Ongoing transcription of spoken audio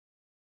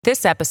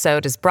This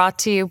episode is brought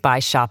to you by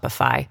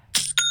Shopify.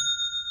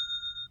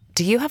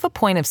 Do you have a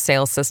point of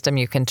sale system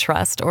you can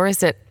trust, or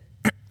is it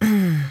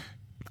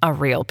a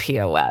real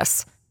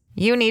POS?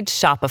 You need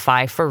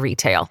Shopify for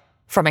retail.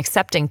 From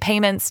accepting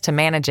payments to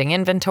managing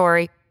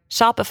inventory,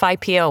 Shopify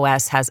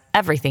POS has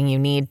everything you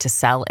need to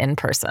sell in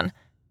person.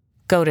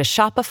 Go to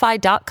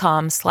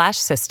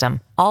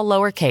shopify.com/system, all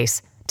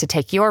lowercase, to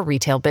take your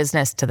retail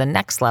business to the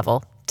next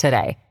level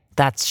today.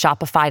 That's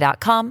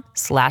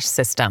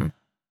shopify.com/system.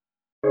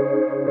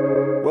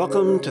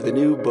 Welcome to the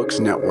New Books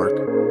Network.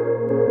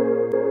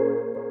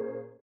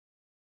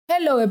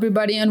 Hello,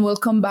 everybody, and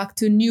welcome back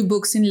to New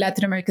Books in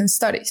Latin American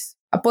Studies,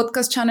 a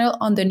podcast channel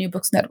on the New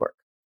Books Network.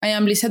 I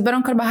am Lizeth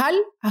Baron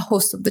Carvajal, a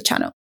host of the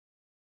channel.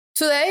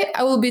 Today,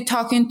 I will be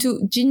talking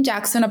to Jean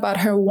Jackson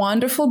about her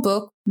wonderful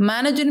book,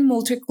 Managing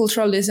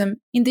Multiculturalism,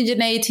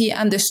 Indigeneity,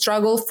 and the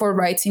Struggle for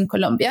Rights in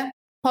Colombia,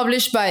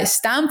 published by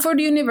Stanford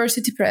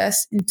University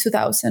Press in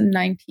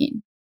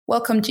 2019.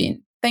 Welcome,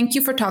 Jean. Thank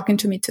you for talking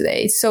to me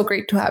today. It's so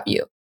great to have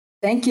you.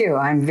 Thank you.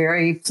 I'm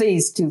very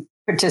pleased to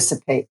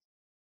participate.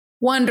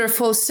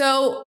 Wonderful.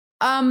 So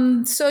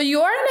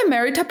you are an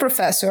emerita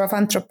professor of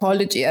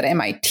anthropology at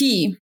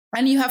MIT,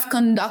 and you have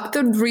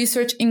conducted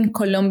research in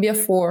Colombia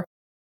for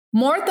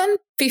more than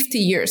 50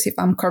 years, if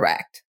I'm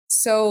correct.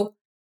 So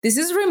this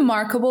is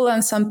remarkable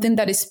and something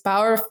that is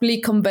powerfully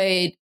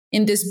conveyed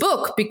in this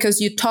book because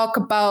you talk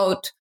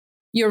about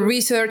your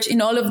research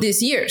in all of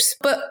these years.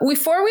 But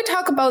before we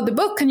talk about the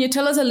book, can you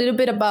tell us a little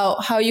bit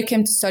about how you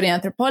came to study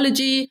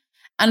anthropology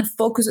and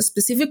focus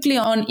specifically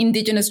on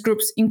indigenous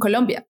groups in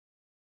Colombia?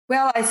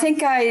 Well, I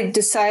think I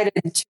decided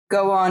to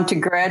go on to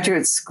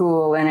graduate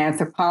school in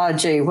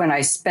anthropology when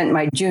I spent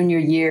my junior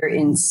year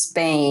in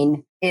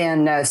Spain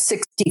in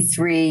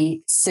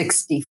 63,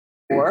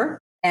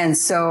 64. And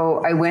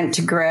so I went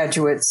to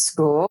graduate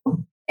school,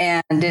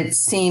 and it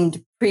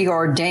seemed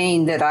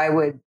preordained that I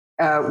would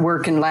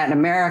work in Latin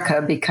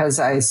America because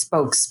I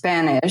spoke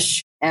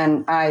Spanish,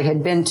 and I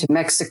had been to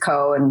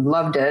Mexico and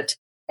loved it.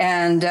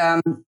 And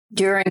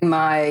during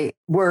my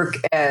work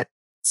at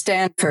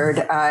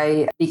Stanford,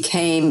 I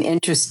became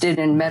interested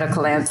in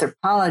medical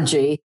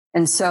anthropology.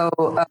 And so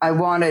I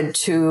wanted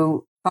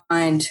to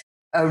find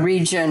a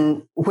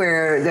region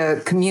where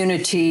the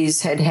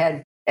communities had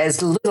had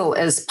as little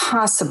as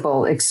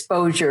possible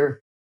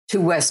exposure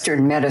to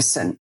Western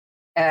medicine.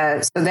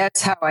 So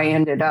that's how I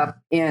ended up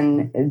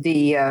in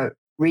the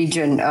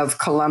region of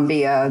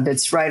Colombia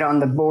that's right on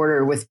the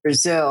border with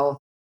Brazil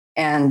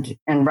and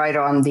right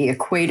on the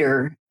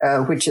equator,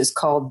 which is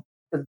called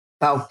the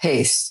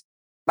Baupés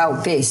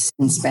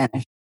in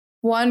Spanish.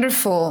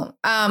 Wonderful.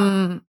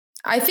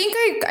 I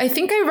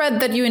think I read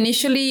that you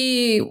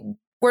initially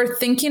were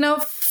thinking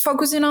of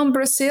focusing on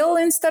Brazil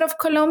instead of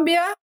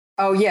Colombia.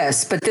 Oh,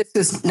 yes. But this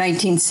was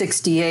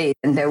 1968,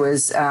 and there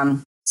was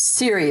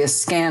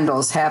serious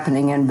scandals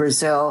happening in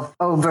Brazil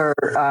over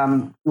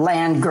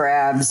land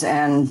grabs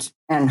and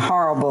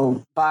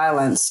horrible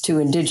violence to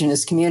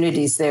indigenous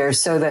communities there.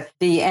 So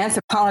the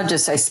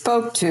anthropologists I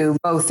spoke to,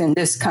 both in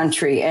this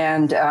country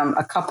and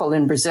a couple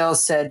in Brazil,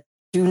 said,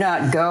 do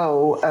not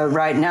go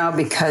right now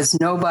because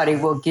nobody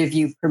will give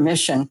you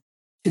permission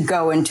to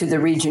go into the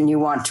region you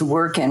want to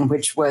work in,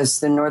 which was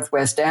the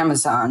Northwest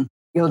Amazon.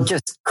 You'll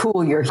just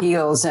cool your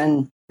heels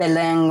in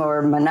Belém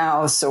or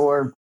Manaus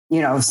or,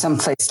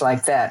 someplace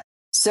like that.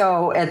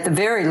 So at the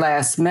very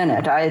last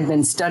minute, I had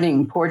been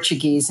studying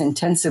Portuguese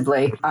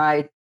intensively.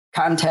 I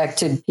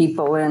contacted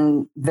people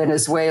in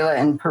Venezuela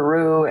and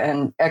Peru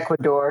and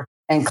Ecuador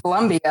and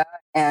Colombia,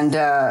 and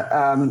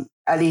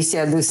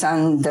Alicia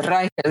Luzán de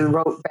Reichel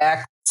wrote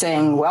back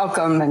saying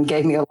welcome and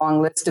gave me a long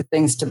list of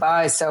things to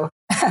buy. So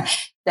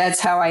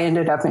that's how I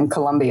ended up in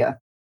Colombia.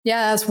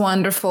 Yeah, that's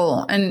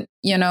wonderful. And,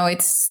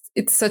 it's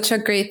such a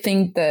great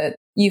thing that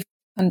you've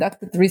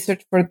conducted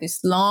research for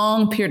this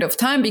long period of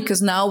time,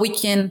 because now we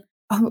can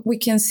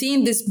see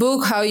in this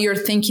book how your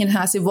thinking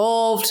has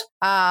evolved,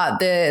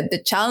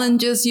 the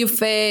challenges you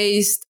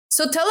faced.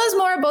 So tell us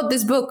more about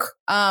this book.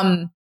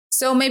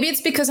 So maybe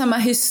it's because I'm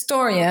a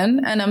historian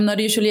and I'm not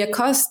usually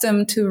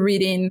accustomed to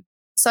reading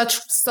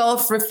such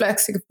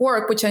self-reflexive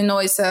work, which I know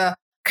is a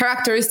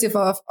characteristic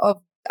of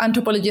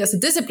anthropology as a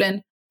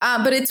discipline.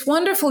 But it's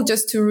wonderful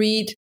just to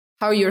read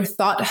how your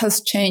thought has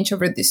changed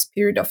over this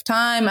period of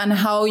time and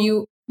how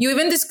you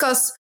even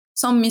discuss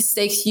some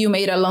mistakes you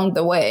made along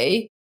the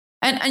way.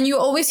 And you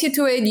always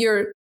situate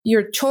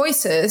your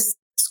choices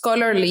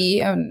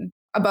scholarly and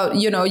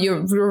about,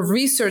 your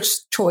research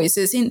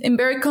choices in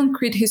very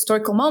concrete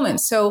historical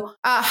moments. So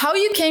how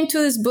you came to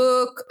this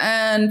book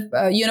and,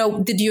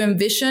 did you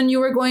envision you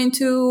were going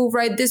to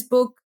write this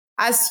book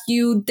as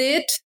you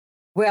did?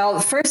 Well,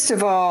 first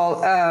of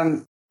all,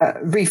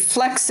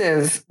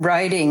 reflexive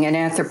writing in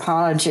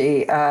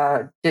anthropology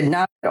did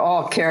not at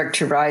all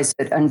characterize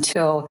it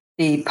until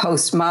the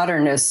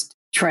postmodernist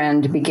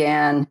trend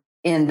began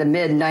in the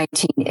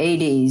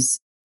mid-1980s.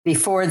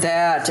 Before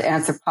that,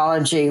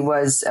 anthropology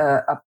was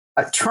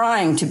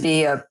trying to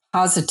be a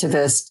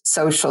positivist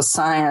social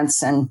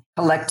science and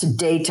collect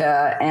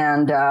data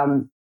and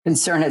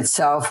concern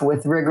itself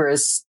with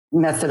rigorous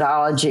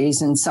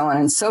methodologies and so on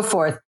and so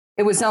forth.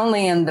 It was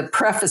only in the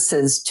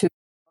prefaces to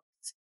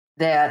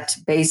that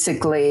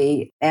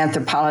basically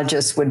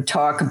anthropologists would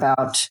talk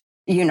about,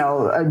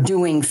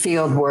 doing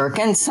field work.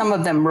 And some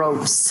of them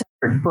wrote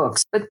separate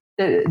books, but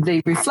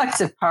the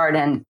reflexive part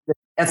and the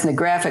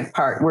ethnographic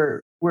part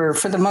were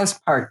for the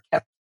most part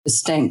kept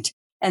distinct.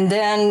 And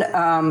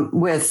then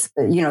with,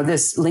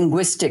 this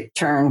linguistic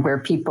turn where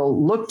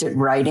people looked at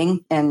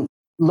writing and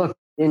looked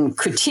and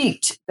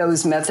critiqued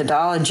those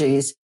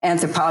methodologies,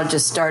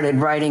 anthropologists started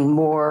writing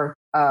more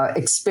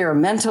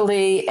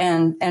experimentally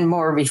and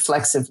more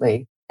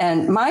reflexively.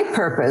 And my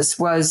purpose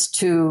was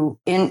to,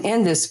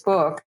 in this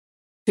book,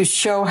 to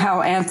show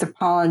how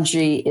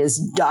anthropology is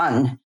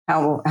done,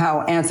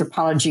 how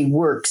anthropology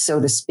works,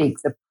 so to speak,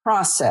 the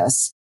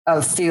process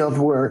of field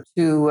work,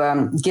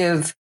 to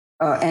give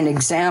an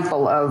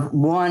example of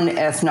one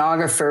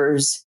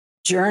ethnographer's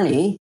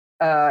journey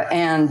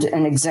and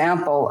an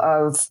example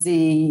of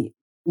the,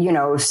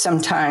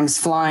 sometimes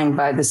flying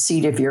by the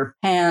seat of your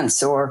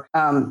pants or,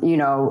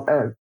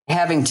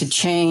 having to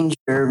change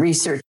your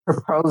research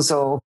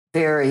proposal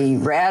very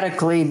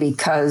radically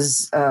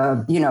because,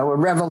 a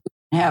revolution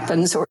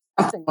happens or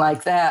something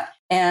like that.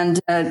 And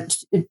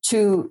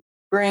to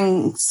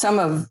bring some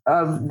of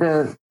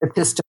the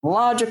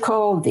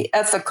epistemological, the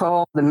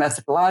ethical, the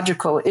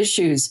methodological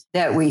issues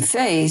that we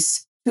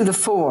face to the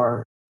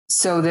fore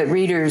so that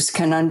readers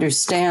can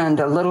understand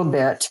a little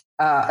bit,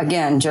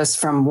 again, just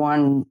from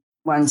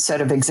one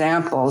set of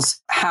examples,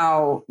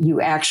 how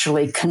you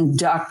actually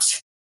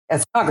conduct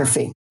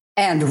ethnography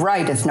and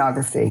write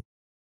ethnography.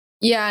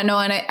 Yeah, no,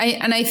 and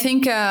I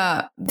think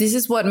this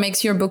is what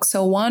makes your book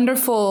so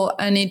wonderful,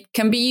 and it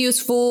can be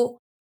useful,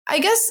 I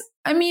guess.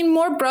 I mean,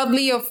 more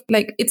broadly of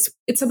like,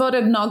 it's about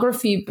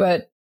ethnography,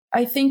 but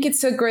I think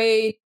it's a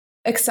great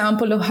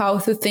example of how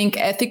to think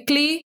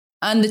ethically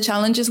and the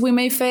challenges we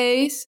may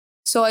face.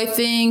 So I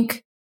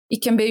think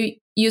it can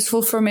be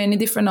useful for many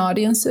different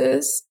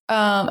audiences.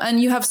 And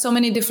you have so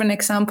many different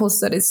examples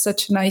that it's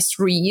such a nice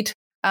read.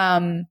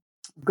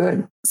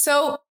 Good.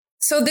 So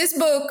this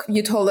book,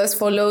 you told us,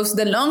 follows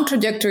the long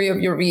trajectory of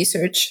your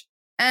research.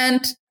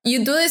 And you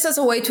do this as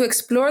a way to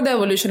explore the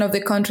evolution of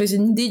the country's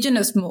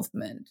indigenous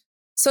movement.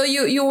 So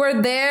you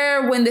were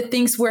there when the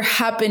things were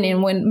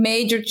happening, when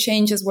major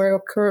changes were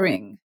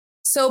occurring.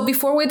 So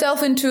before we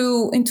delve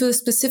into the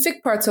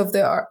specific parts of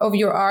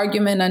your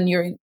argument and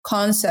your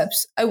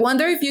concepts, I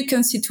wonder if you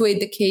can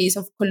situate the case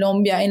of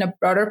Colombia in a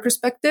broader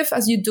perspective,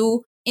 as you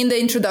do in the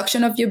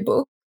introduction of your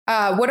book.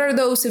 What are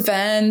those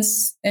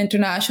events,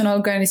 international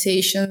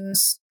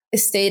organizations,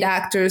 state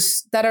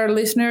actors that our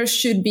listeners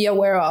should be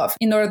aware of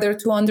in order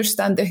to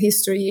understand the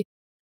history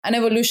and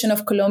evolution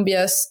of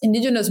Colombia's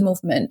indigenous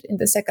movement in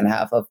the second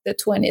half of the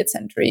 20th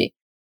century?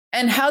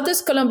 And how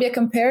does Colombia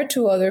compare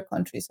to other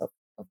countries of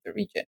the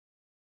region?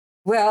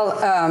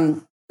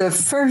 Well, the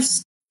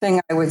first thing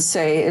I would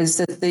say is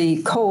that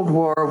the Cold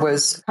War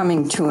was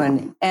coming to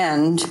an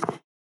end,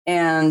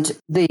 and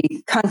the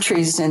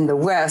countries in the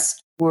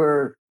West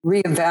were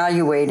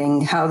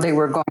reevaluating how they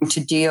were going to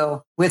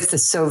deal with the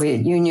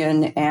Soviet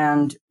Union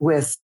and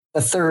with the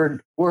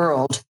Third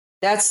World.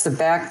 That's the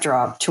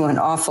backdrop to an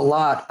awful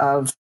lot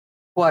of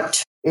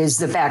what is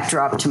the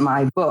backdrop to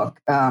my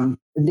book.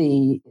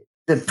 The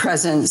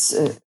presence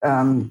of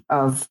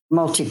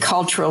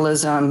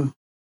multiculturalism.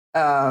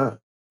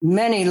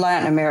 Many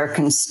Latin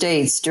American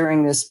states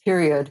during this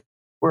period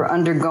were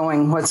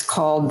undergoing what's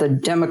called the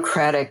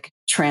democratic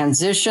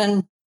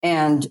transition,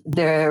 and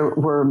there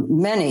were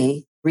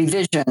many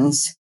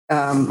revisions,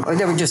 or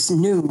there were just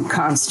new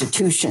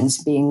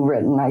constitutions being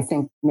written. I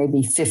think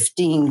maybe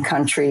 15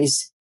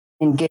 countries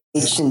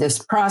engaged in this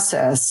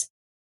process.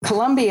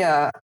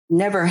 Colombia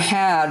never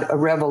had a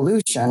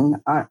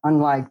revolution,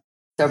 unlike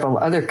several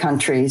other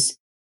countries,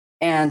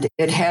 and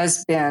it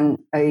has been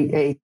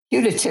a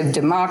putative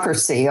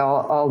democracy,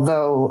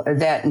 although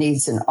that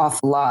needs an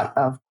awful lot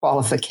of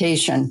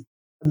qualification.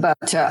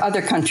 But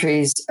other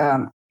countries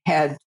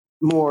had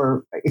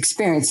more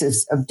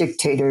experiences of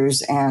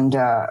dictators and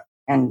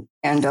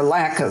a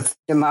lack of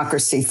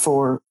democracy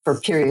for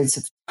periods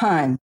of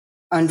time.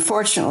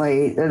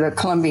 Unfortunately, the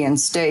Colombian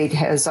state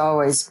has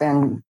always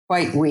been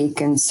quite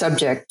weak and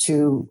subject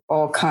to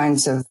all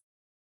kinds of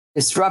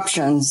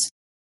disruptions.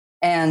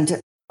 And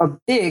a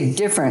big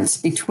difference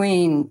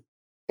between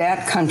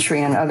that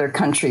country and other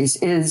countries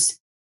is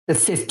the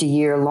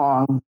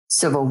 50-year-long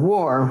civil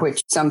war,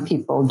 which some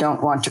people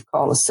don't want to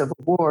call a civil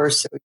war,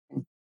 so you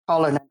can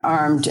call it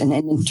an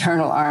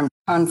internal armed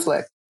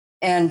conflict.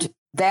 And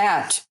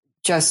that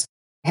just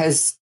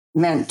has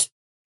meant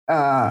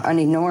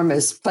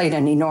played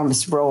an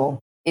enormous role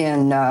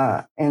in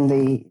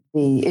the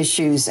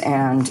issues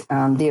and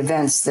the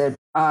events that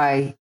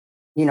I,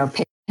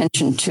 pay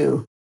attention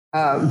to.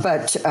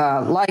 But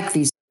like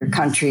these other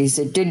countries,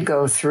 it did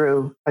go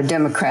through a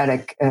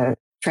democratic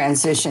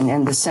transition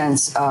in the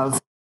sense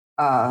of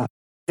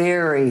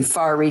very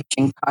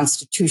far-reaching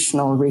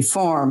constitutional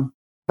reform.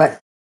 But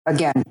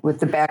again,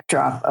 with the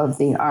backdrop of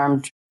the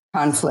armed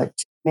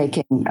conflict,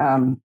 making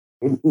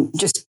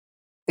just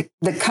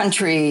the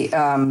country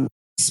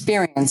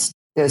experienced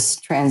this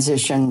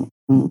transition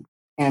in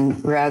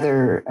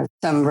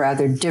some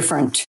rather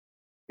different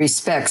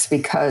respects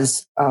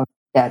because of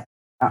that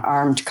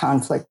armed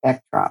conflict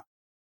backdrop.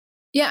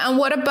 Yeah, and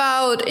what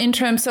about in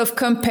terms of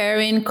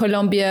comparing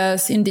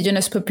Colombia's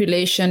indigenous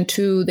population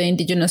to the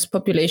indigenous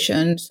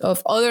populations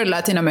of other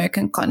Latin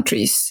American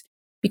countries?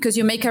 Because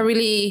you make a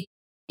really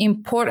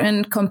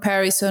important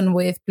comparison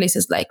with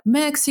places like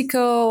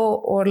Mexico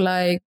or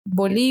like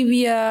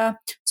Bolivia.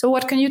 So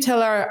what can you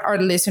tell our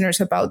listeners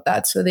about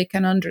that so they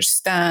can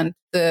understand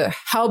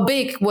how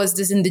big was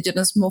this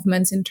indigenous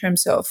movement in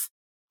terms of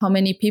how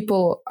many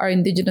people are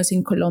indigenous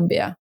in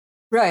Colombia?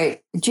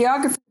 Right.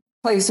 Geography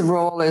plays a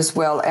role as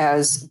well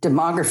as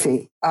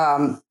demography.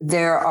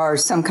 There are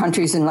some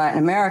countries in Latin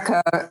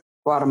America,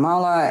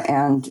 Guatemala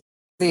and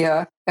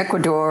Bolivia,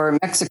 Ecuador,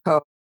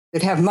 Mexico,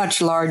 that have much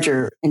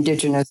larger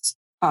indigenous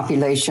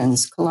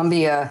populations.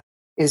 Colombia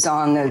is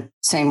on the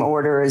same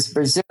order as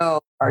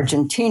Brazil,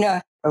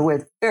 Argentina,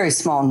 with very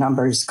small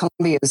numbers.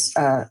 Colombia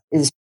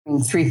is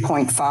between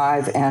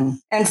 3.5 and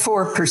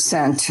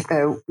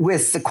 4%,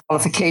 with the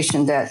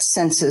qualification that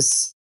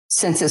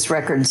census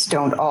records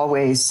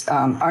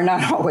are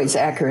not always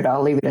accurate.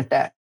 I'll leave it at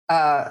that.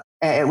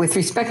 With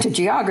respect to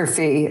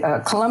geography,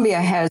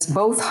 Colombia has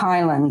both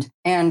highland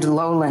and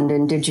lowland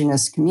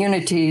indigenous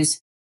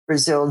communities.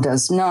 Brazil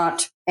does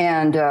not.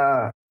 And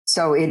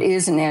so it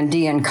is an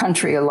Andean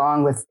country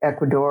along with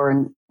Ecuador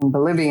and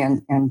Bolivia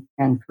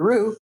and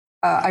Peru.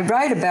 I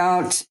write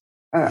about,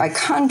 I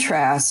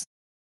contrast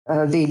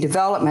the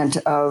development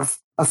of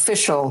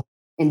official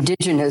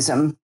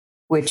indigenism,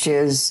 which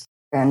is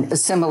an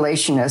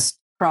assimilationist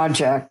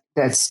project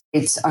that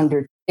states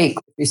undertake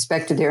with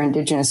respect to their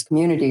indigenous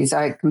communities.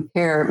 I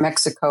compare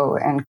Mexico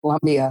and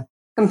Colombia.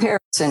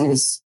 Comparison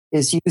is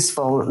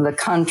useful. The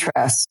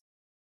contrasts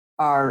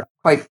are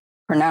quite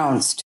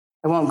pronounced.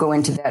 I won't go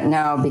into that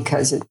now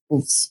because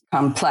it's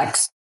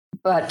complex.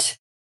 But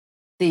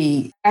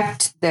the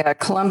fact that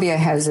Colombia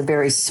has a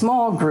very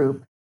small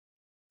group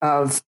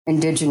of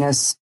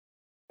indigenous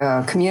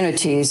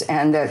communities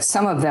and that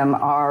some of them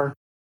are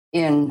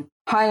in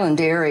highland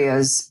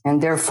areas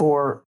and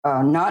therefore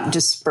not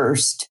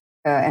dispersed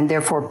and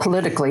therefore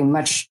politically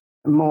much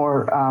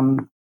more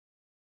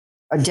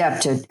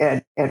adept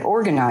at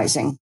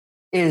organizing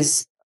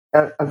is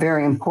a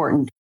very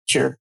important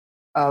feature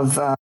of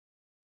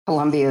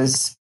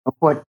Colombia's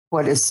what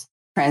has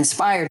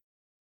transpired.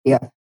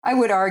 Yeah, I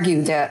would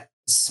argue that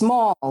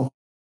small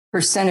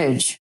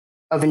percentage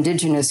of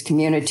indigenous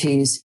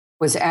communities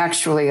was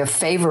actually a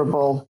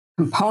favorable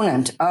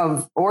component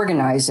of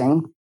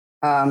organizing.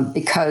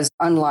 Because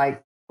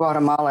unlike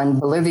Guatemala and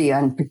Bolivia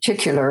in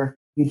particular,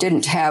 you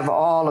didn't have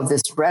all of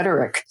this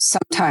rhetoric,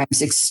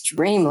 sometimes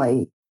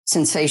extremely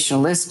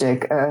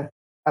sensationalistic,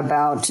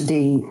 about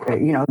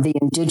the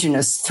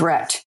indigenous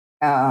threat,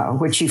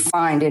 which you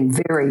find in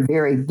very,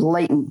 very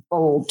blatant,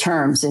 bold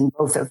terms in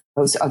both of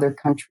those other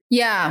countries.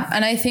 Yeah,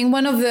 and I think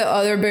one of the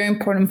other very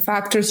important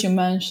factors you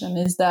mentioned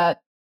is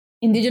that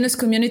indigenous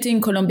community in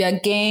Colombia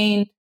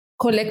gained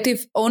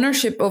collective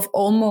ownership of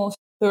almost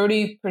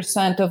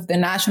 30% of the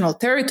national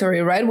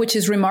territory, right? Which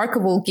is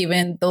remarkable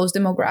given those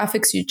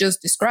demographics you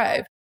just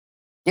described.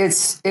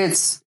 It's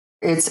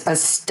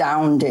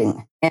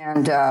astounding.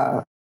 And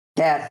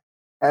that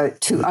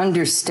to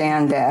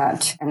understand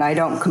that, and I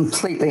don't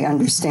completely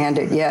understand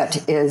it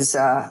yet, is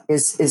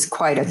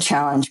quite a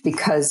challenge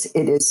because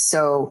it is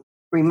so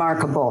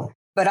remarkable.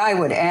 But I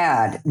would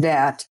add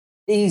that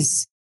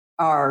these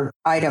are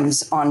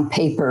items on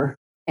paper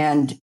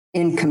and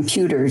in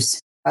computers.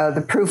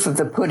 The proof of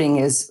the pudding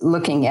is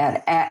looking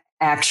at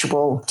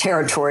actual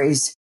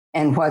territories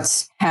and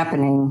what's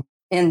happening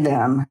in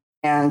them.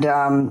 And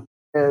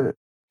the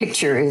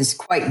picture is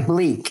quite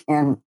bleak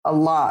in a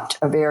lot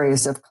of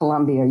areas of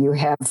Colombia. You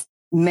have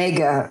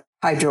mega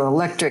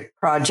hydroelectric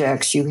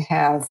projects, you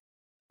have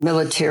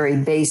military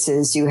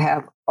bases, you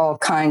have all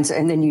kinds,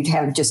 and then you'd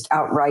have just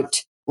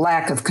outright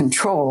lack of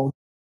control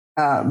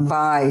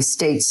by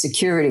state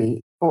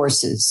security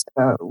forces.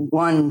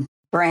 One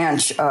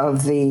branch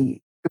of the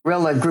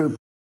guerrilla group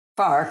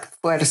FARC,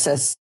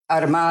 Fuerzas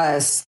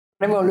Armadas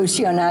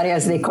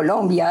Revolucionarias de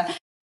Colombia,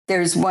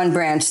 there's one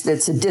branch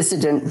that's a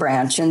dissident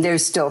branch, and they're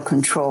still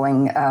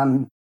controlling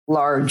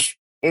large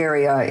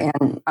area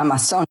in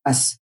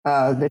Amazonas,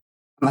 the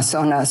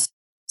Amazonas.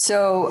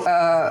 So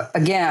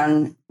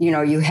again,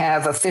 you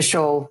have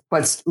official,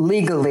 what's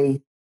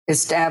legally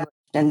established,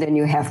 and then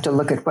you have to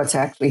look at what's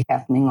actually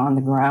happening on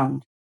the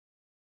ground.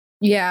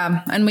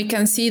 Yeah, and we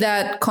can see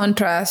that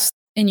contrast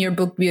in your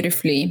book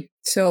beautifully.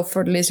 So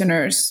for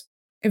listeners,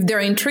 if they're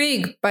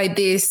intrigued by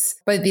this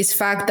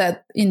fact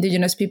that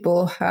indigenous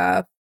people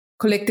have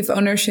collective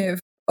ownership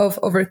of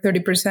over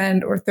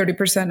 30% or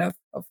 30%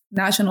 of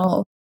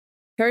national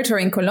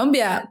territory in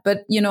Colombia,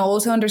 but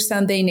also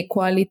understand the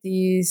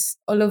inequalities,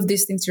 all of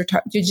these things you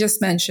just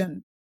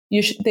mentioned,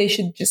 they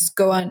should just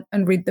go on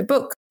and read the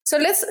book. So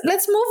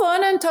let's move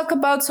on and talk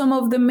about some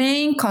of the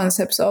main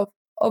concepts of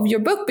your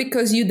book,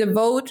 because you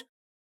devote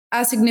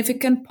a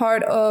significant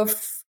part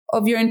of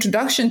your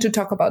introduction to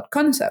talk about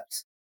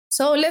concepts.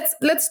 So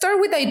let's start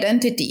with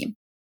identity.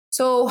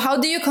 So how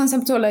do you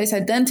conceptualize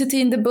identity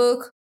in the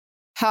book?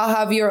 How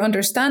have your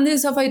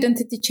understandings of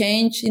identity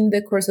changed in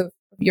the course of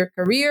your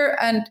career?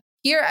 And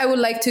here I would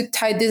like to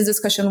tie this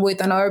discussion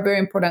with another very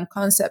important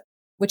concept,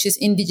 which is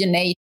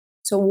indigeneity.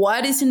 So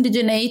what is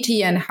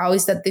indigeneity and how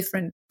is that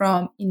different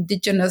from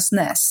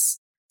indigenousness?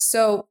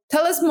 So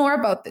tell us more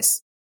about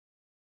this.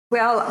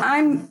 Well,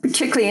 I'm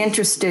particularly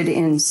interested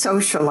in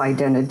social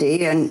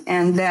identity,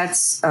 and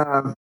that's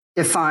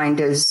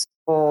defined as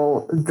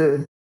all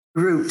the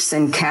groups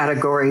and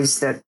categories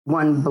that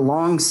one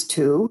belongs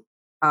to.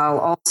 I'll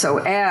also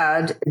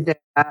add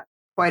that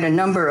quite a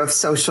number of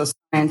social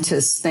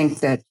scientists think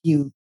that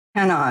you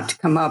cannot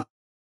come up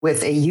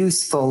with a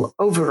useful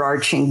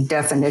overarching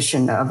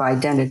definition of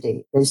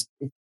identity. It's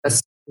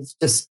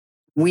just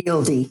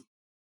wieldy.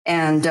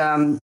 And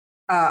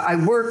I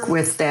work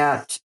with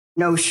that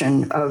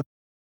notion of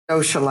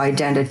social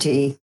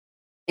identity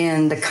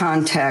in the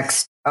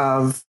context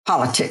of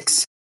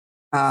politics.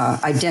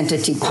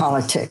 Identity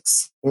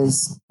politics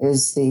is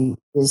the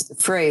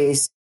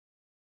phrase.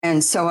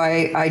 And so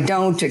I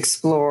don't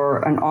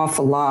explore an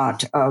awful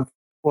lot of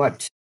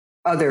what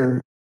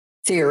other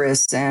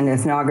theorists and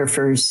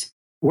ethnographers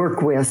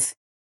work with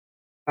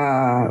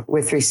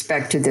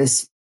respect to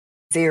this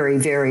very,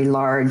 very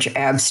large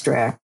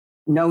abstract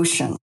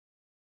notion.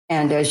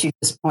 And as you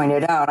just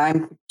pointed out,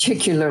 I'm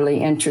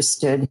particularly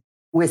interested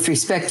with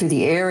respect to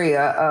the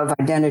area of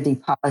identity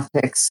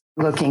politics,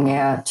 looking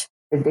at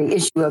the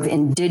issue of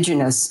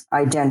indigenous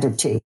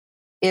identity.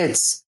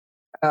 It's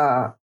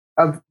a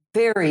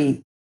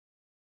very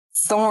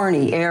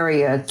thorny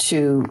area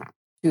to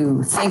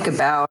think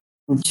about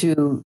and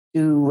to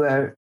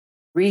do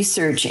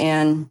research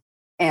in,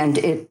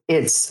 and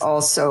it's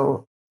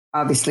also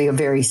obviously a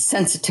very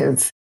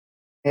sensitive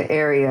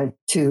area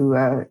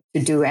to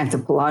do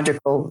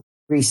anthropological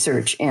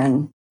research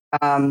in.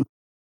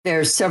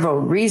 There's several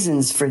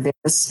reasons for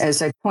this.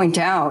 As I point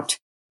out,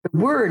 the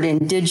word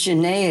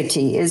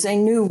indigeneity is a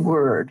new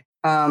word.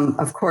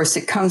 Of course,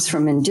 it comes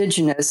from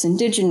indigenous.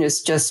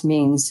 Indigenous just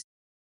means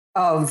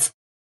of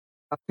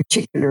a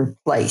particular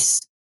place,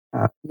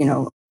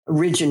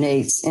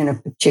 originates in a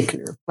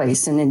particular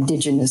place, an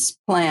indigenous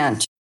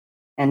plant,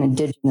 an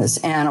indigenous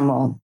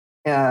animal.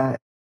 It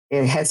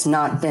has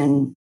not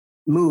been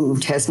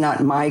moved, has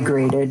not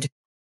migrated,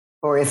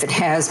 or if it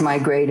has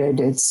migrated,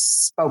 it's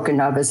spoken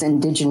of as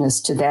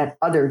indigenous to that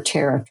other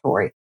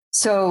territory.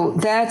 So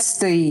that's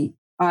the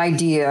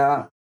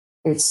idea.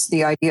 It's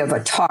the idea of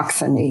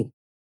autochthony,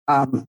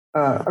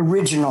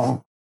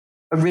 original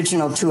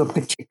to a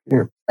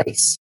particular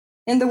place.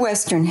 In the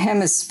Western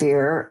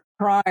Hemisphere,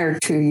 prior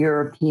to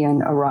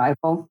European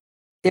arrival,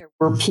 there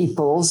were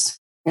peoples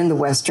in the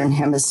Western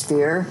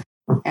Hemisphere,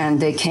 and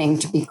they came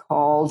to be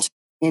called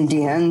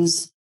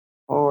Indians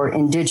or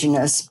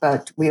indigenous.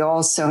 But we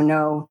also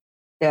know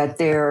that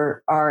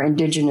there are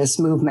indigenous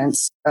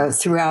movements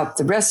throughout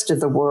the rest of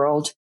the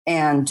world.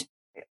 And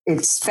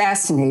it's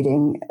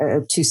fascinating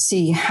to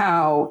see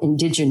how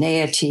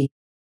indigeneity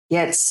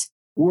gets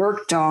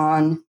worked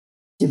on,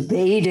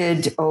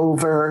 debated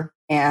over,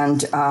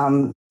 and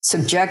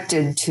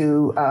subjected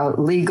to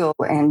legal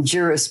and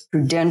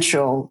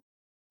jurisprudential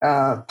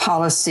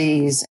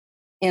policies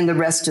in the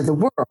rest of the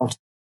world,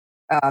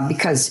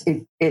 because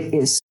it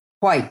is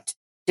quite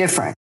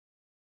different.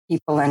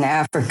 People in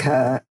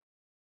Africa,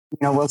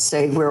 will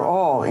say we're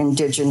all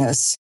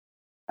indigenous,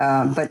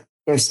 but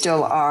there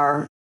still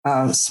are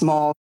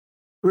small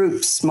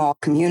groups, small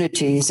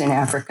communities in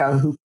Africa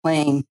who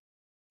claim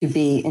to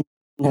be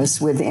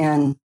indigenous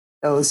within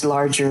those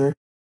larger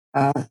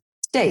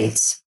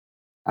states,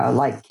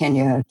 like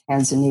Kenya,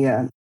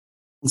 Tanzania,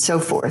 and so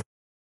forth.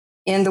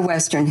 In the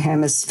Western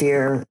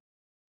Hemisphere,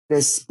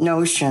 this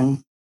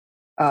notion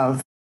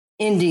of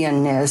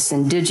Indianness,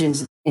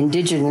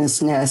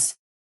 indigenousness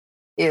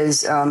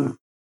is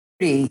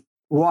pretty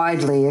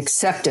widely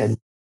accepted.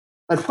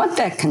 But what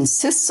that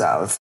consists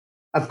of,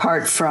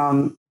 apart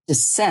from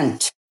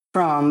descent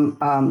from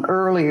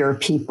earlier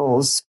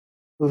peoples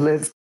who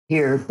lived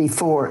here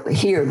before,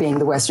 here being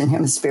the Western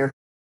Hemisphere,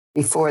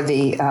 before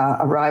the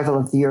arrival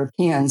of the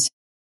Europeans,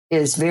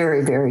 is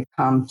very, very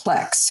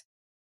complex.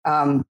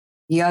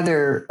 The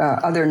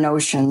other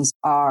notions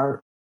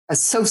are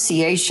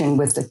association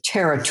with the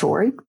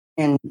territory.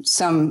 In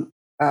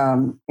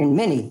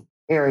many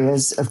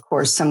areas, of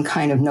course, some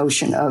kind of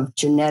notion of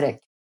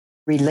genetic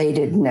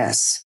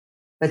relatedness.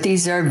 But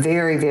these are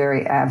very,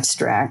 very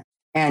abstract.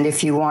 And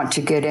if you want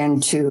to get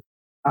into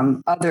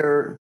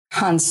other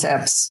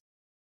concepts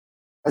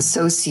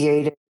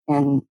associated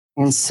in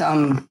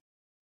some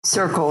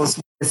circles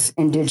with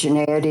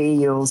indigeneity,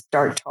 you'll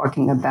start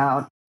talking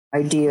about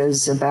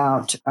ideas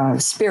about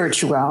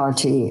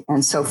spirituality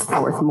and so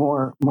forth,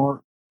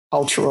 more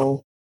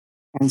cultural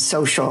and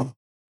social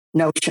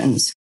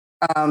notions.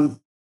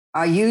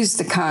 I use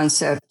the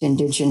concept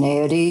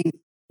indigeneity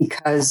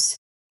because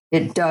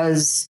it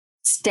does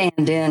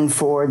stand in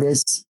for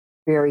this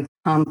very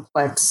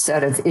complex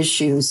set of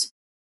issues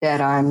that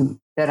I'm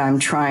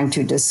trying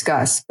to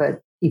discuss.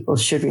 But people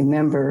should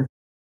remember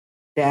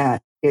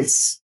that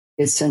it's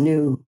it's a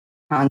new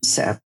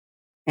concept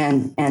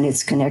and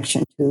its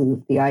connection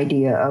to the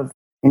idea of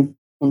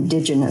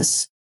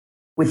indigenous,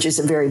 which is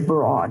a very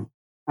broad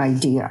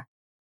idea.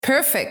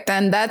 Perfect.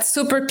 And that's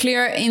super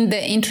clear in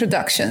the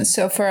introduction.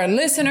 So for our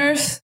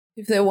listeners,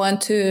 if they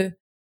want to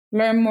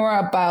learn more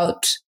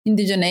about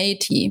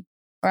indigeneity,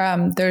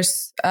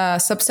 there's a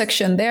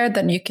subsection there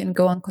that you can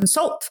go and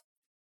consult.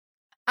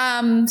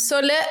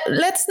 So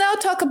let's now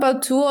talk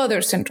about two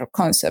other central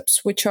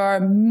concepts, which are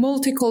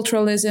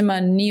multiculturalism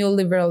and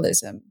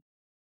neoliberalism.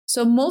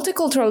 So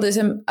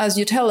multiculturalism, as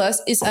you tell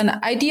us, is an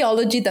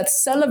ideology that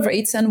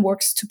celebrates and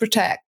works to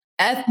protect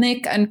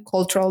ethnic and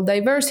cultural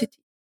diversity.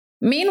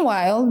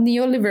 Meanwhile,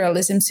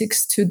 neoliberalism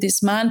seeks to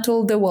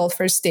dismantle the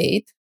welfare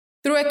state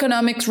through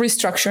economic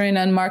restructuring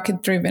and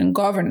market-driven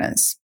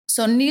governance.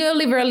 So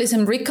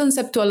neoliberalism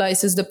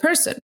reconceptualizes the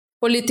person.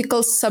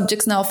 Political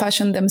subjects now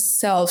fashion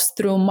themselves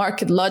through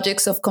market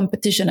logics of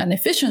competition and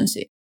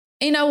efficiency.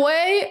 In a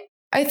way,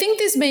 I think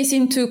this may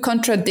seem to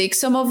contradict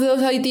some of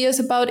those ideas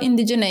about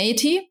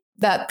indigeneity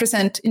that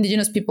present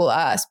indigenous people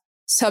as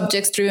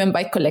subjects driven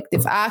by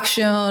collective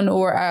action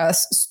or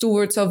as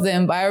stewards of the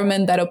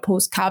environment that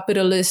oppose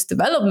capitalist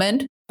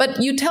development.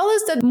 But you tell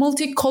us that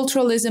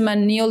multiculturalism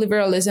and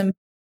neoliberalism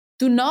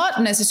do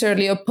not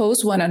necessarily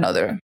oppose one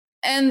another,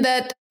 and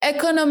that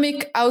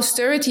economic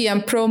austerity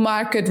and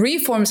pro-market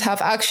reforms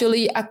have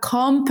actually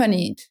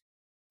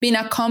been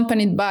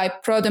accompanied by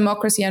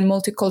pro-democracy and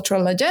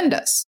multicultural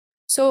agendas.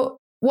 So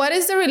what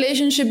is the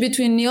relationship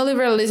between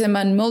neoliberalism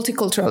and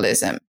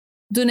multiculturalism?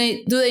 Do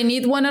they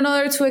need one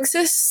another to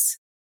exist?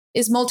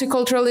 Is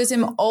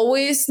multiculturalism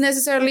always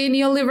necessarily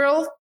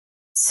neoliberal?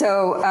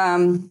 So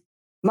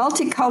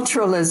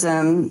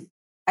multiculturalism,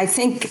 I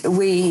think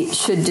we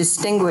should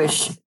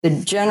distinguish the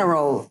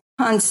general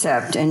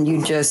concept, and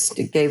you just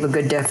gave a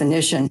good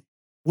definition,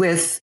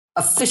 with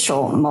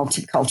official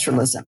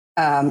multiculturalism.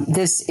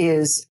 This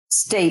is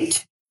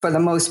state, for the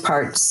most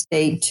part,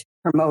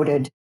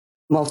 state-promoted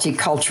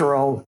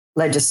multicultural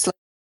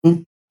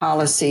legislation,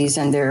 policies,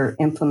 and their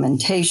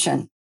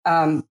implementation.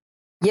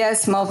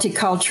 Yes,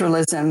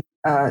 multiculturalism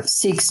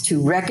seeks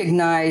to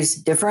recognize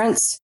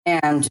difference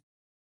and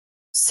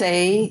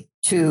say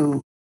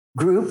to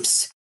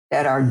groups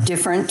that are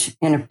different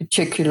in a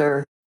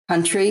particular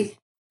country,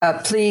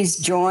 please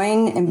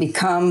join and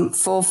become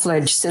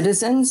full-fledged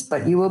citizens,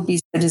 but you will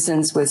be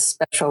citizens with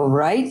special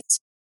rights,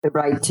 the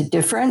right to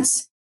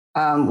difference.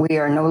 We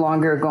are no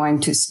longer going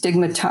to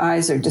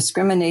stigmatize or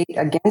discriminate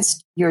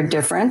against your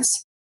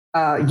difference.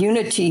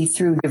 Unity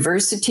through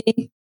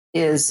diversity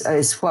is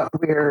what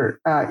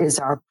is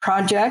our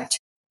project.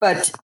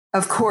 But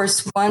of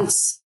course,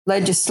 once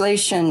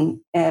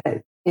legislation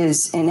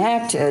is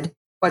enacted,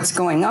 what's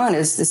going on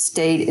is the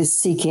state is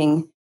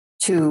seeking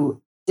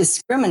to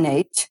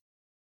discriminate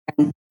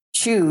and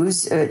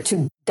choose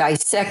to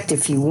dissect,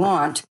 if you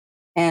want,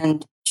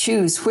 and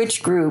choose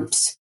which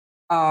groups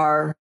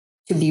are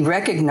to be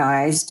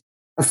recognized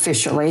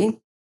officially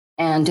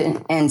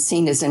and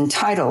seen as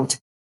entitled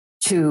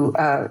to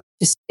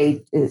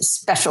state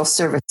special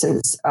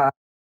services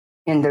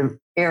in the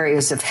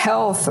areas of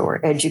health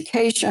or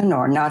education,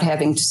 or not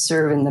having to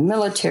serve in the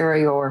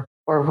military or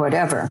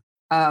whatever.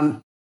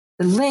 The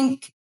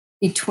link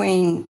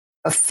between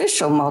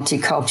official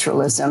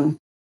multiculturalism,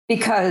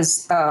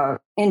 because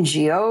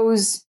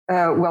NGOs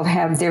will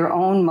have their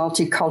own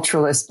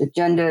multiculturalist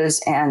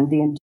agendas, and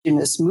the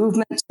indigenous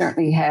movement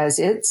certainly has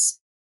its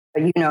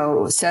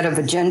set of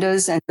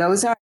agendas, and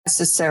those aren't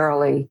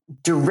necessarily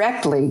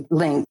directly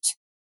linked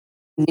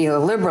to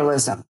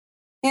neoliberalism.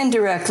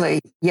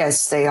 Indirectly,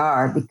 yes, they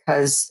are,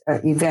 because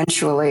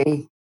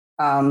eventually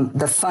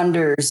the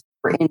funders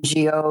for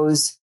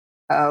NGOs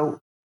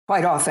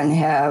quite often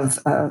have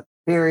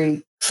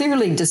very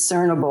clearly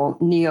discernible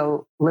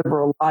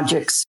neoliberal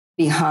logics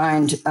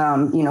behind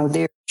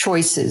their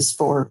choices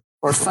for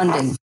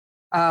funding.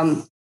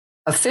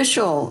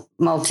 Official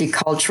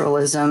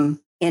multiculturalism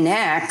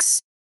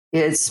enacts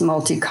its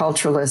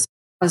multiculturalist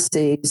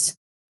policies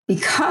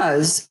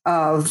because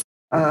of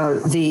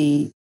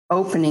the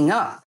opening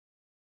up.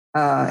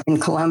 In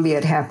Colombia,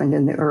 it happened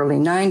in the early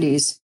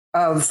 90s,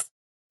 of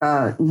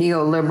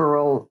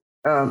neoliberal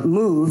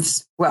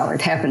moves. Well,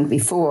 it happened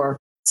before,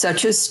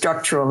 such as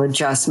structural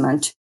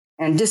adjustment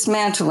and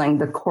dismantling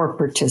the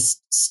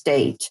corporatist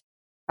state,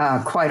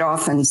 quite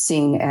often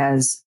seen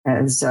as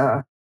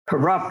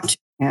corrupt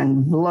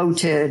and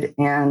bloated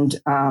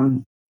and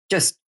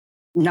just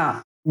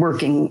not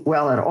working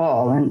well at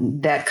all.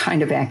 And that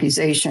kind of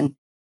accusation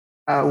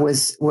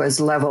was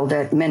leveled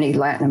at many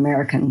Latin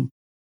American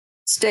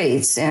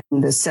states in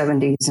the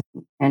 70s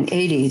and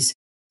 80s.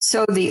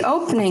 So the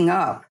opening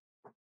up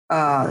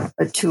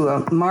to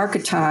a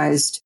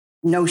marketized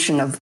notion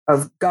of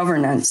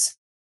governance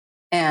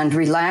and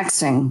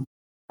relaxing,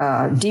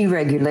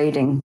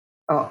 deregulating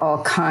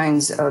all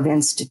kinds of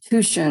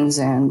institutions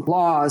and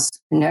laws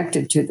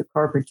connected to the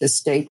corporatist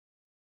state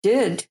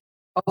did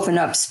open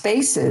up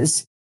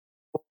spaces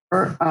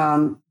for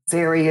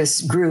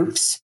various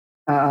groups,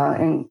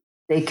 and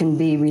they can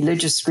be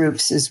religious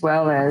groups as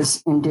well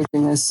as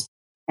indigenous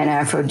and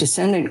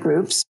Afro-descendant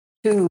groups,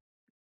 to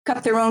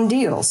cut their own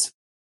deals,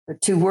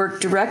 to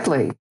work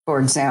directly, for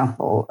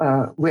example,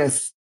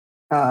 with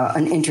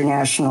an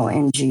international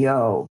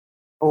NGO,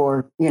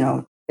 or,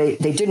 they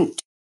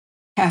didn't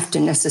have to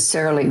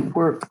necessarily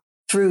work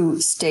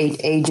through state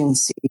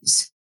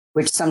agencies,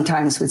 which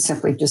sometimes would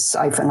simply just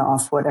siphon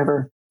off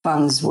whatever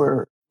funds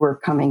were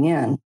coming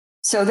in.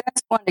 So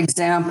that's one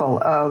example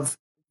of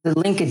the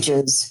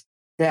linkages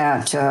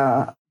that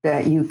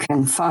you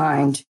can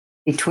find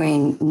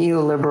between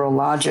neoliberal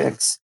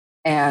logics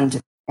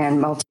and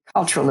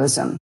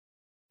multiculturalism.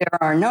 There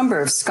are a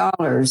number of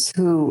scholars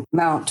who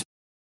mount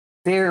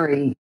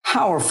very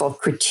powerful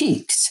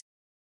critiques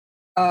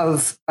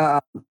of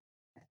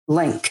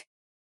link,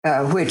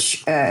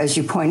 which, as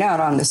you point out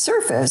on the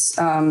surface,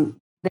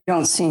 they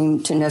don't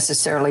seem to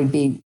necessarily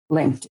be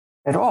linked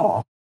at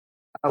all.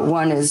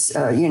 One is,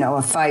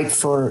 a fight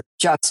for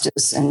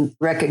justice and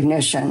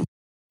recognition,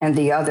 and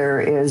the other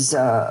is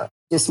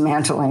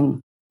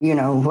dismantling,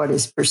 what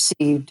is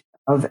perceived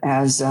of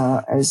as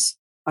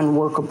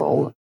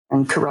unworkable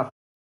and corrupt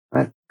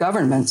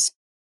governments.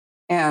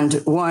 And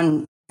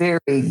one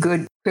very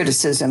good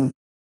criticism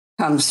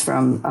comes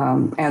from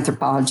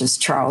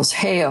anthropologist Charles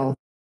Hale,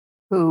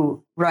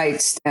 who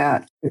writes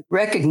that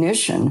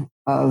recognition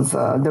of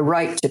the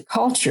right to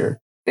culture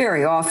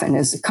very often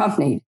is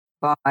accompanied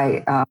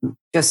by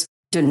just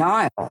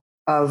denial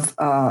of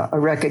a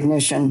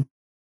recognition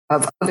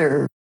of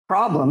other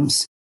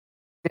problems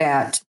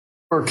that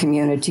poor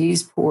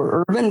communities,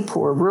 poor urban,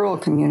 poor rural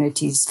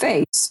communities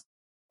face: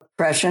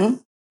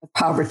 oppression,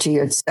 poverty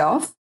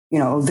itself,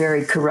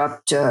 very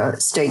corrupt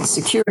state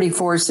security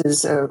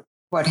forces,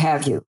 what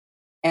have you.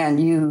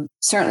 And you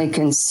certainly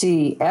can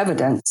see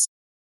evidence,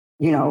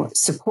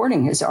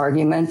 supporting his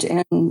argument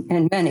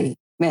in many,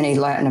 many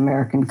Latin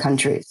American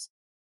countries.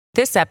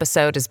 This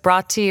episode is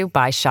brought to you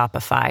by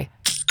Shopify.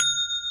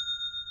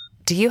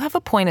 Do you have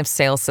a point of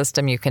sale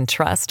system you can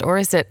trust, or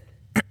is it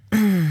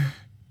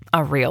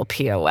a real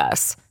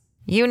POS?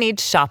 You need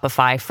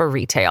Shopify for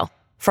retail.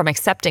 From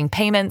accepting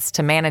payments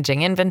to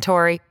managing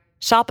inventory,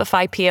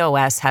 Shopify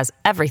POS has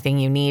everything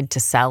you need to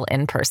sell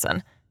in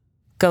person.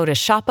 Go to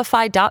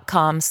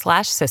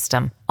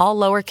shopify.com/system, all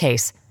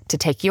lowercase, to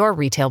take your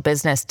retail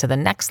business to the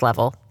next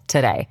level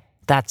today.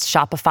 That's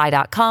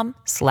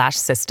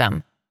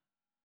shopify.com/system.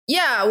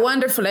 Yeah,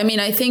 wonderful. I mean,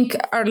 I think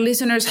our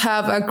listeners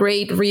have a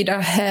great read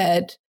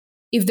ahead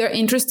if they're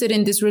interested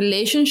in this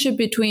relationship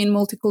between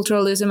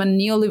multiculturalism and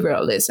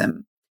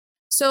neoliberalism.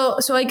 So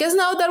I guess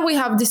now that we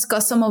have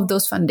discussed some of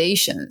those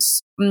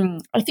foundations,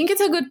 I think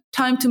it's a good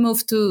time to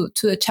move to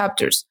the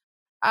chapters.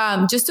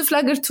 Just to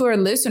flag it to our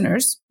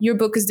listeners, your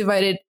book is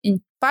divided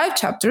in 5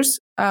 chapters,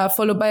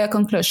 followed by a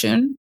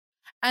conclusion.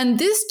 And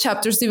these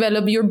chapters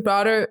develop your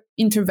broader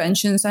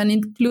interventions and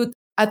include,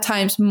 at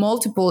times,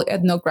 multiple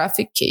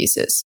ethnographic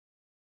cases.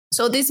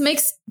 So this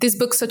makes this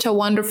book such a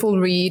wonderful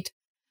read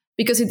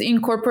because it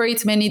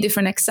incorporates many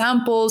different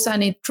examples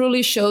and it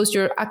truly shows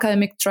your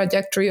academic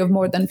trajectory of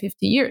more than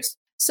 50 years.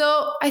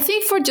 So I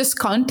think for just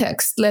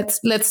context,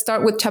 let's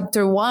start with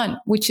chapter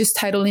 1, which is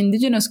titled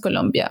Indigenous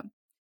Colombia.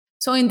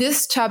 So in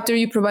this chapter,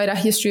 you provide a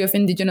history of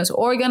indigenous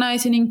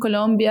organizing in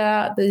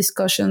Colombia, the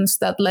discussions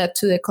that led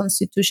to the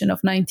Constitution of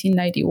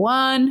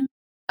 1991,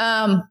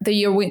 the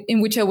year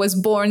in which I was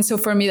born. So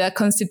for me, that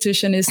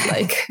Constitution is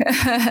like,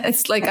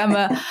 it's like I'm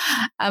a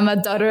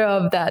daughter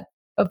of that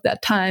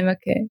time.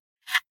 Okay.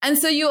 And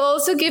so you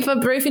also give a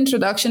brief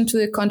introduction to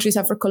the country's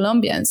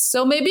Afro-Colombians.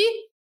 So maybe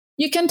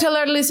you can tell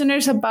our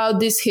listeners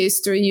about this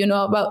history,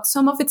 about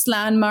some of its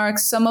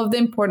landmarks, some of the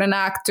important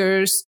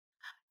actors.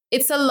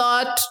 It's a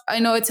lot. I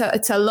know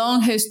it's a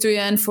long history.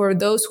 And for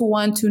those who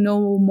want to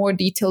know more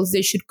details,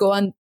 they should go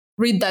and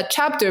read that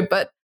chapter.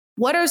 But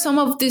what are some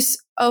of the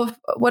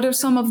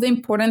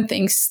important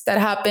things that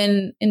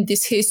happen in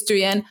this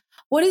history? And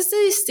what is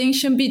the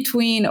distinction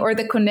between, or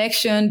the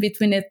connection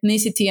between,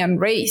 ethnicity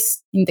and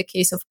race in the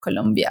case of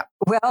Colombia?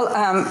 Well,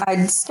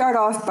 I'd start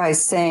off by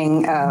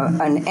saying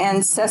an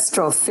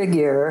ancestral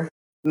figure,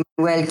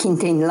 Manuel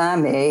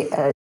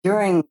Quintín-Lame,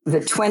 during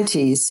the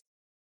 20s,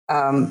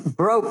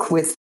 broke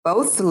with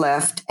both the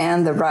left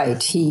and the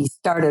right. He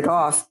started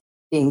off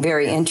being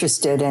very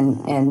interested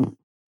in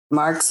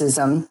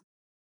Marxism,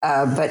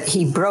 but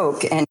he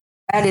broke. And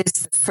that is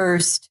the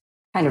first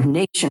kind of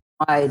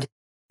nationwide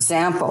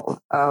example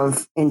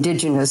of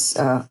indigenous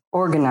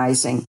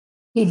organizing.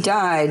 He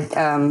died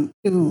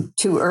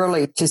too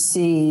early to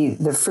see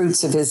the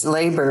fruits of his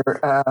labor,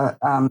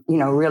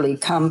 really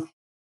come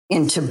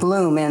into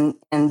bloom in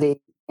the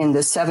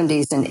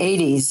 70s and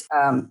 80s.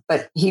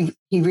 But he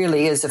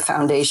really is a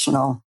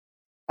foundational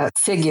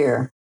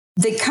figure.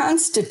 The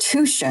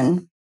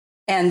Constitution,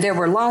 and there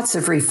were lots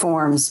of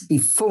reforms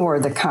before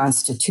the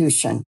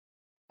Constitution,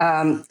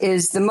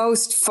 is the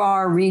most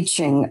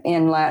far-reaching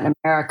in Latin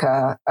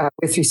America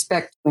with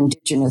respect to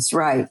indigenous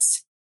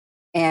rights.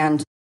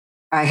 And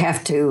I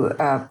have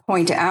to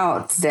point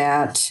out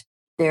that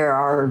there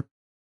are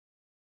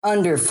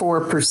under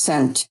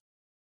 4%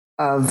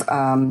 of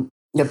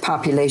the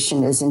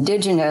population is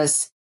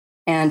indigenous,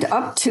 and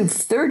up to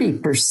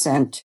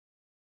 30%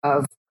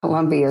 of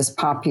Colombia's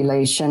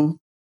population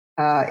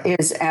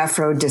is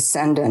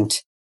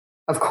Afro-descendant.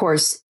 Of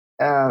course,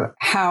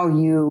 how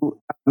you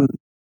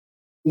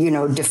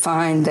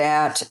define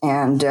that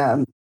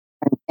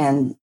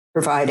and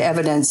provide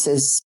evidence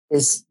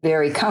is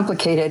very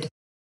complicated.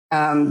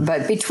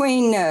 But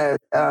between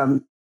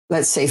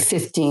let's say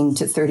 15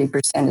 to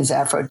 30% is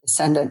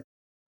Afro-descendant.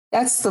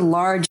 That's the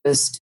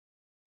largest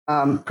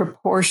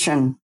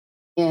proportion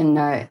in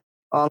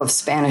all of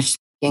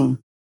Spanish-speaking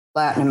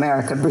Latin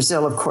America.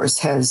 Brazil, of course,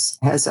 has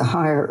a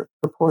higher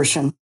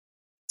proportion.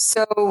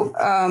 So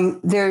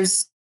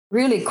there's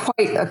really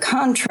quite a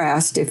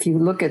contrast if you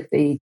look at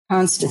the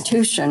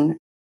Constitution,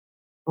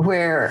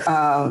 where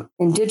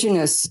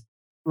indigenous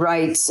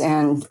rights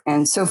and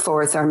so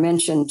forth are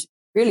mentioned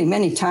really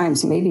many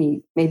times,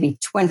 maybe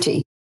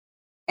 20.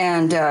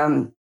 And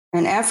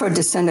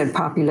Afro-descendant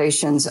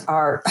populations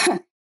are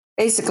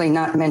basically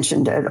not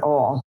mentioned at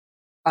all.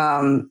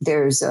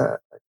 There's a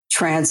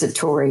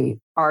transitory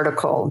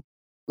article.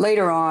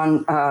 Later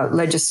on,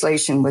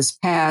 legislation was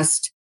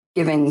passed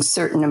giving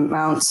certain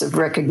amounts of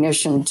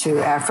recognition to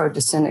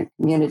Afro-descendant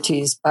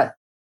communities. But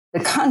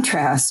the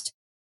contrast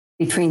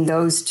between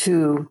those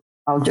two,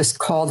 I'll just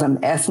call them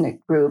ethnic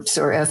groups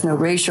or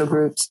ethno-racial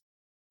groups,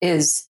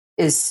 is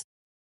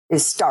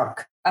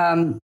stark.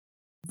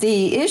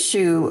 The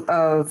issue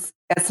of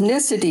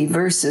ethnicity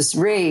versus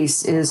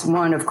race is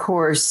one, of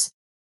course,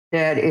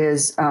 that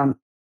is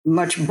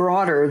much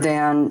broader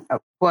than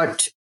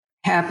what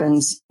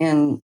happens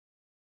in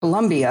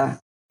Colombia.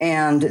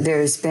 And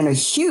there's been a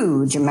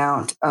huge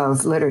amount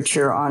of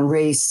literature on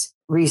race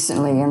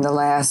recently in the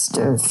last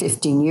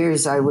 15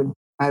 years, I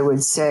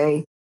would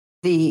say.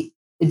 The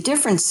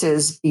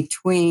differences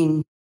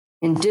between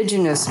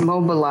indigenous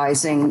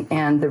mobilizing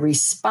and the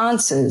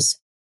responses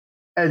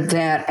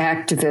that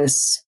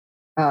activists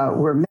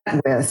were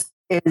met with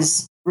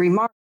is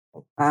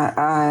remarkable.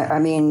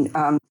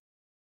 Activists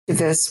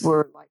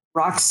were like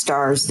rock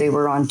stars. They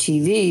were on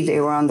TV. They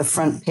were on the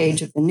front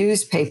page of the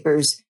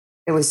newspapers.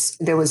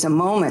 There was a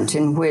moment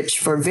in which,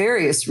 for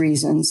various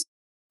reasons,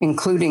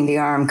 including the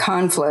armed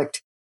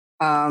conflict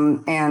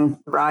and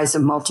the rise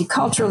of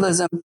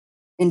multiculturalism,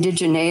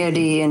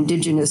 indigeneity,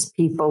 indigenous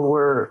people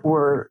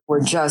were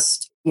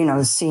just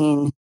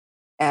seen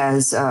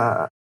as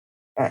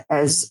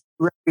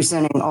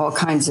representing all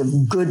kinds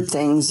of good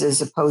things,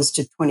 as opposed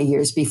to 20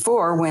 years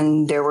before,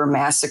 when there were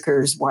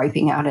massacres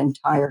wiping out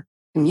entire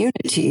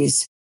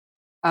communities.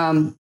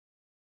 And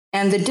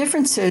the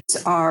differences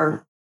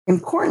are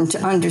important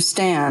to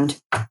understand.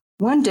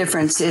 One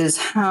difference is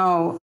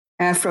how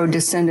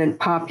Afro-descendant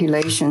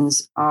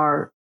populations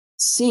are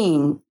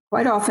seen.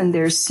 Quite often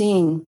they're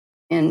seen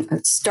in a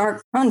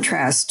stark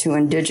contrast to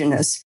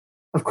indigenous.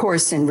 Of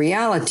course, in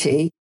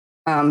reality,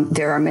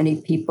 there are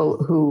many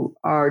people who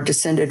are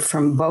descended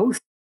from both.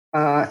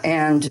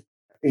 And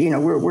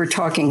we're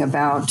talking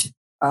about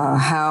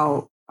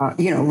how,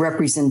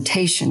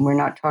 representation. We're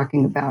not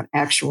talking about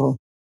actual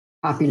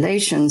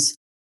populations.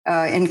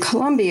 In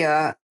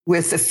Colombia,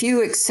 with a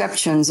few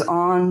exceptions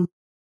on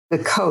the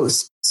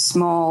coast,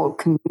 small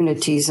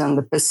communities on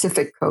the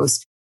Pacific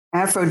coast,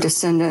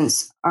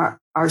 Afro-descendants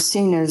are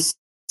seen as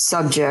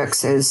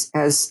subjects,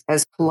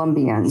 as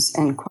Colombians.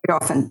 And quite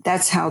often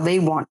that's how they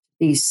want to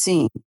be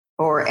seen,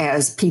 or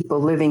as people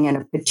living in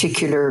a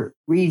particular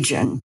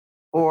region,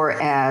 or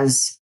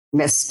as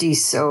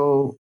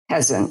mestizo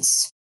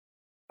peasants.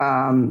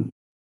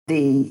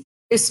 The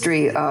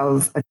history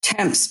of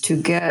attempts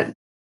to get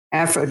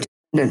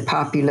Afro-descendant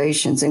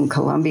populations in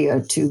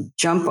Colombia to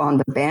jump on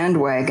the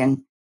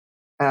bandwagon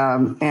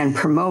and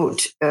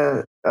promote,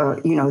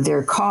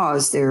 their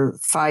cause, their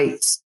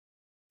fights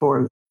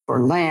for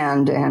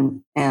land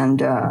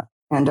and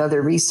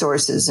other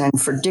resources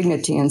and for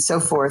dignity and so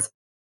forth,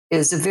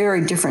 is a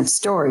very different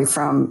story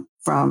from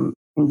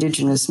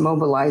indigenous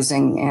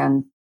mobilizing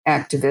and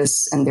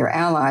activists and their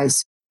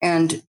allies.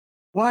 And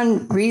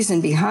one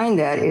reason behind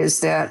that is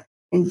that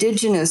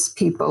indigenous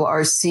people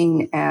are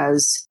seen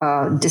as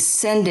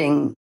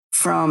descending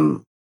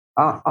from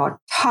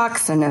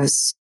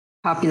autochthonous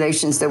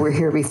populations that were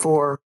here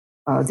before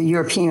the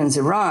Europeans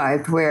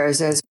arrived,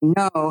 whereas, as we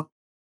know,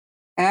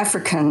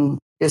 African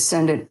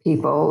descendant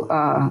people,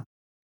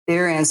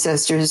 their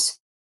ancestors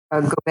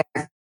go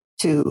back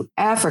to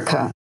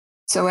Africa.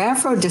 So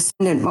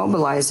Afro-descendant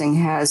mobilizing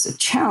has a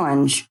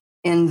challenge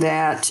in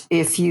that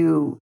if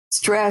you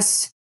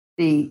stress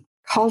the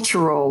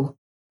cultural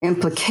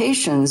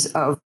implications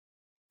of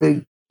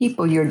the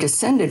people you're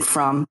descended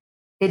from,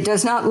 it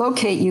does not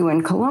locate you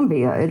in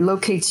Colombia. It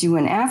locates you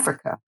in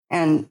Africa.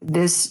 And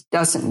this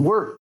doesn't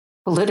work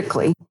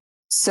politically.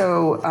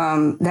 So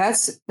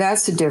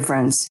that's a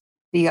difference.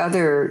 The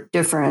other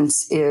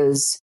difference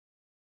is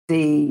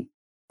the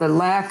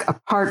lack,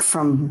 apart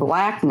from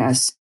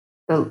Blackness,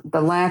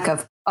 the lack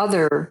of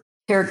other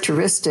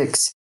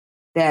characteristics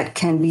that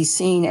can be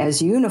seen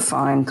as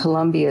unifying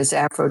Colombia's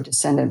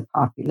Afro-descendant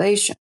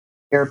population.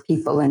 There are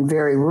people in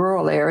very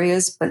rural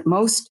areas, but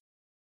most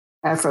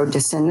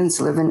Afro-descendants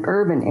live in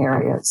urban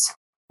areas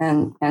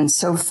and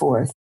so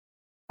forth.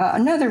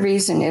 Another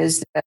reason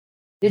is that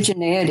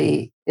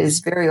indigeneity is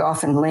very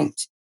often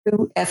linked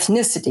to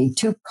ethnicity,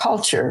 to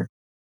culture,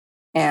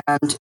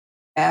 and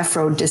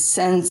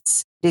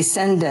Afro-descendants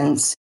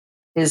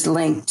is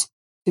linked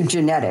to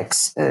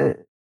genetics,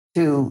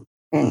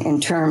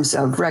 in terms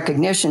of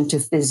recognition to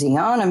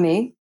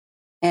physiognomy,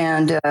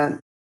 and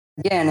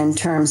again, in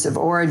terms of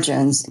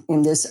origins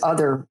in this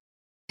other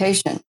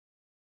patient.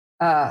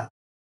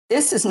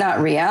 This is not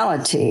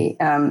reality.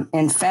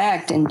 In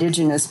fact,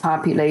 indigenous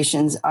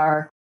populations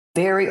are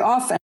very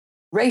often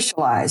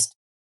racialized,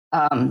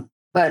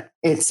 but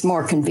it's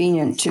more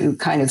convenient to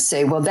kind of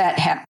say, well, that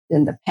happened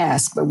in the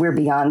past, but we're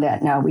beyond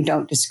that now. We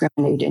don't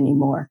discriminate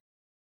anymore.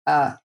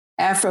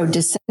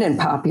 Afro-descendant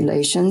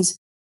populations,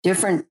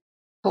 different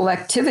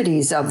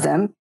collectivities of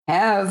them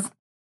have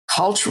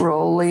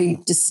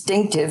culturally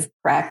distinctive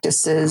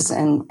practices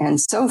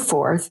and so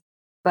forth,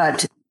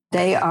 but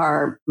they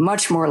are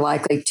much more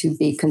likely to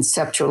be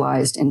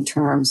conceptualized in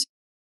terms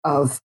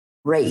of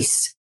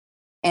race.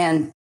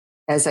 And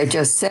as I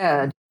just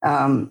said,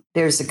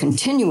 there's a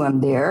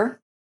continuum there.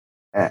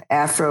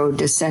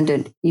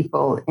 Afro-descendant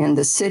people in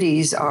the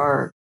cities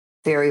are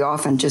very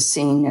often just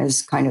seen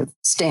as kind of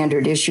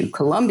standard issue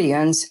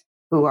Colombians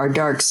who are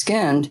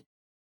dark-skinned.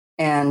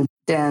 And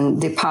then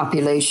the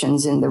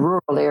populations in the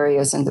rural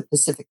areas and the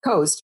Pacific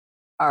Coast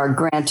are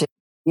granted,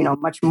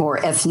 much more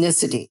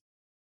ethnicity.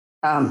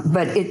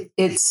 But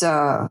it's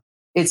an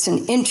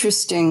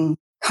interesting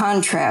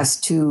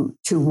contrast to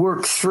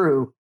work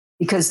through,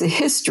 because the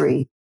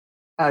history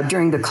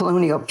during the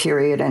colonial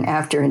period and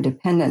after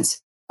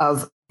independence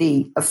of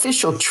the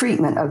official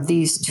treatment of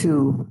these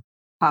two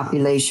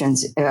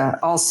populations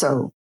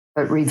also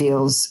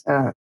reveals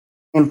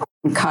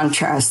important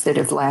contrasts that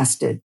have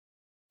lasted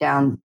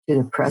down to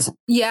the present.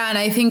 Yeah, and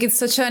I think it's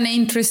such an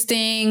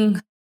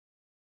interesting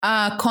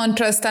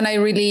contrast, and I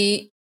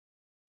really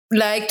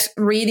liked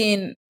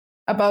reading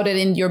about it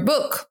in your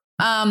book.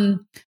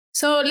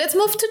 So let's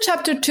move to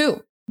chapter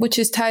 2, which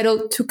is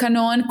titled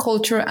Tucanoan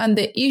Culture and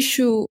the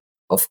Issue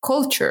of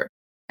Culture.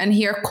 And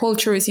here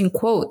culture is in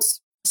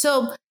quotes.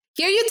 So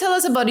here you tell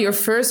us about your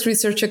first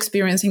research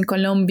experience in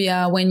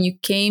Colombia when you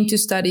came to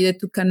study the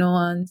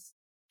Tucanoans,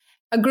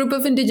 a group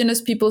of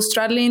indigenous people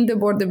straddling the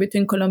border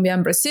between Colombia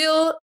and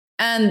Brazil,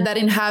 and that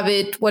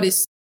inhabit what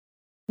is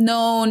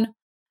known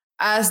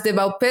as the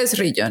Vaupés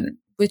region,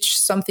 which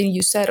is something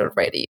you said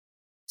already.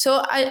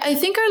 So I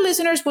think our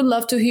listeners would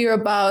love to hear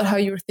about how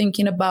you're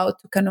thinking about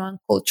Tucanoan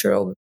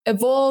culture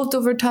evolved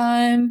over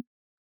time,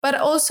 but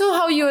also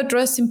how you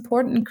address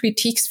important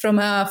critiques from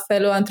a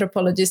fellow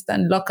anthropologist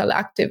and local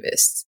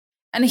activists.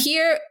 And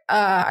here,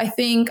 I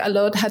think a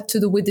lot had to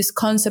do with this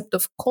concept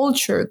of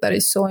culture that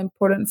is so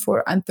important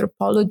for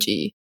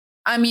anthropology.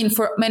 I mean,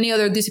 for many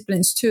other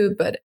disciplines too,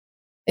 but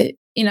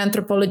in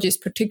anthropology is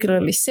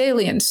particularly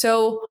salient.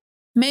 So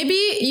maybe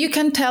you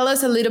can tell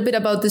us a little bit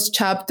about this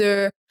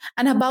chapter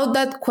and about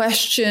that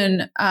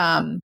question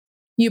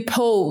you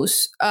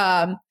pose,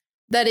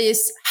 that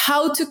is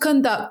how to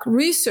conduct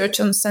research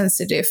on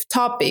sensitive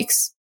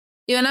topics,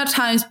 even at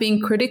times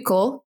being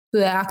critical to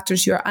the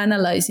actors you're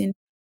analyzing,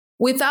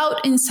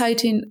 without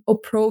inciting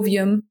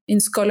opprobrium in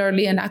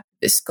scholarly and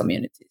activist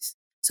communities.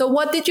 So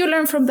what did you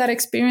learn from that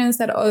experience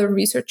that other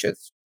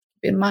researchers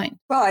keep in mind?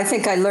 Well, I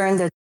think I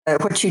learned that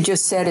what you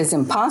just said is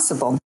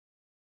impossible.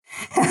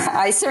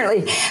 I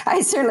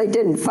certainly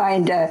didn't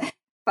find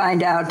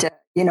out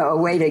a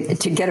way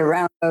to get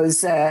around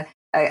those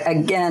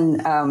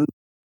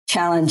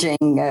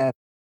challenging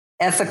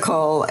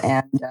ethical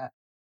and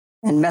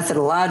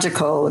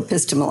methodological,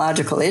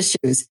 epistemological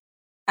issues.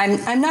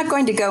 I'm not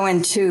going to go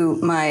into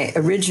my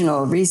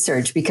original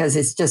research because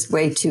it's just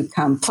way too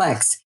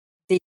complex.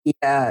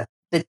 The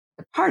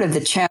part of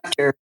the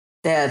chapter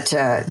that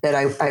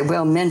I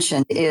will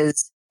mention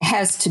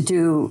has to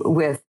do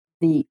with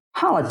the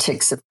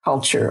politics of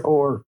culture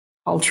or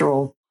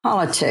cultural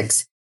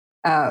politics,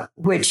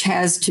 which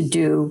has to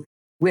do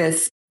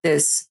with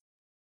this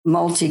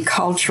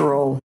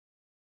multicultural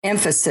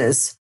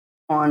emphasis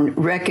on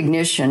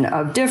recognition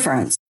of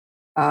difference,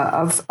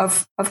 of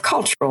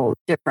cultural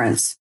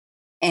difference.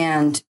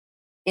 And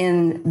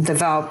in the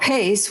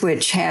Vaupés,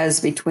 which has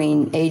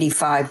between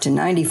 85 to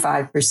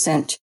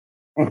 95%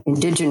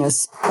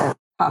 indigenous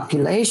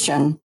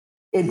population,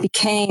 it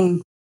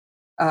became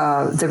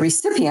the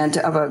recipient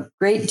of a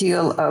great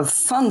deal of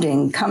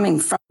funding coming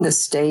from the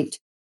state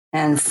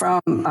and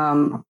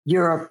from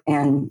Europe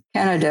and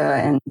Canada.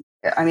 And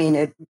I mean,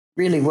 it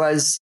really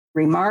was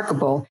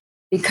remarkable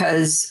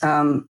because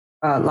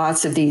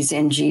lots of these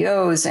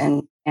NGOs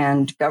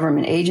and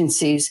government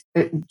agencies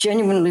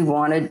genuinely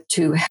wanted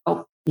to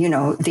help,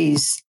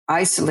 these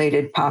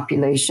isolated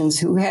populations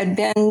who had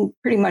been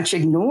pretty much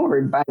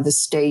ignored by the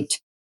state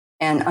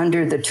and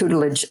under the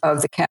tutelage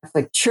of the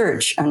Catholic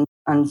Church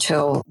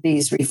until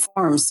these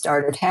reforms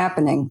started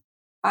happening.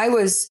 I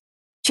was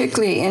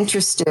particularly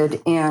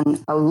interested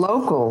in a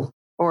local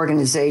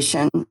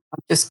organization,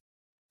 just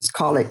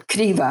call it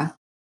CRIVA,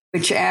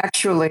 which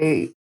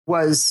actually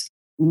was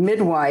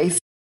midwifed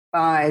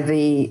by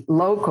the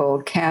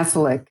local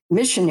Catholic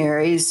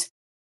missionaries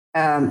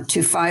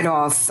to fight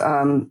off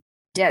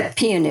debt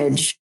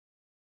peonage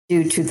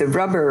due to the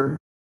rubber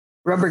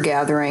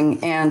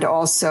gathering, and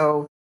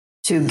also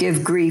to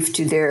give grief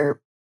to their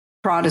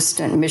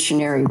Protestant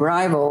missionary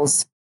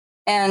rivals.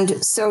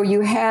 And so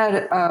you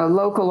had a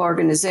local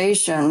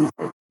organization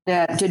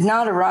that did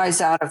not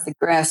arise out of the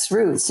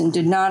grassroots and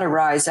did not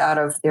arise out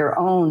of their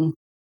own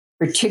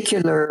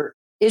particular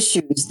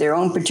issues, their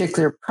own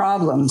particular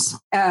problems.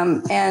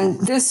 And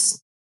this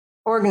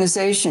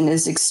organization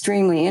is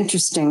extremely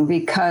interesting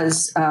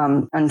because,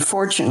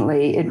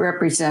 unfortunately, it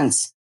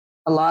represents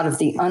a lot of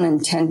the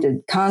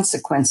unintended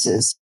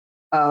consequences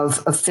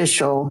of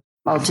official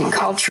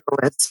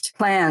multiculturalist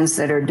plans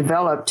that are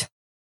developed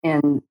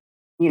in,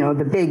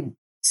 the big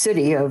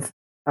city of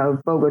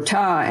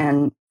Bogota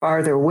and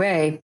farther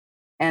away.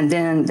 And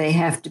then they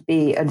have to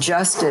be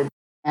adjusted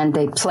and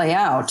they play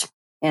out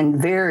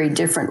in very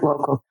different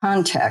local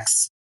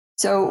contexts.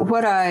 So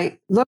what I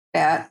looked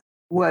at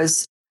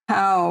was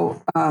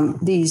how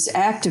these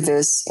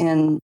activists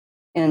in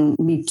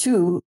Me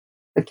Too,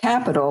 the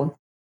capital,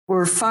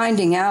 were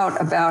finding out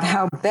about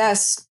how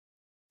best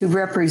to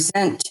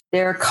represent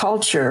their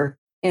culture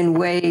in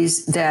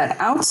ways that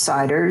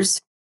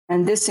outsiders,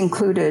 and this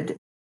included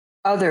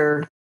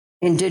other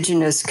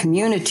indigenous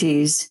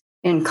communities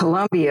in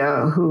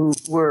Colombia who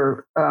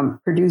were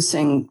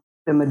producing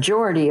the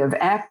majority of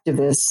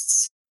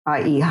activists,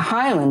 i.e.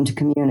 highland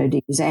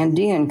communities,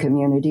 Andean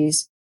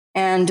communities.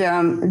 And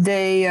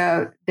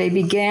they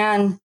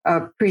began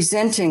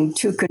presenting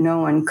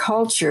Tucanoan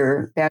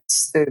culture,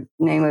 that's the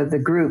name of the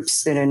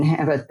groups that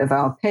inhabit the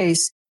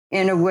Valpais,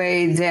 in a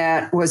way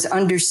that was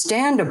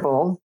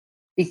understandable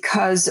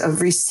because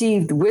of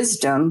received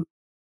wisdom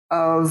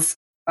of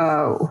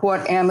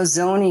what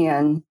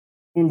Amazonian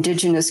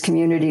indigenous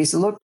communities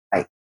look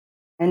like.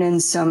 And in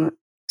some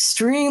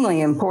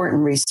extremely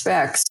important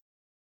respects,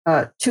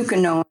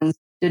 Tucanoans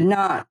did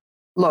not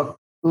look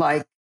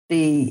like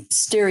the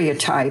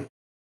stereotype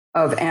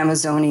of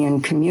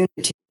Amazonian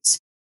communities.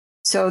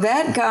 So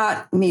that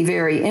got me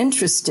very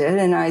interested,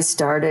 and I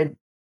started,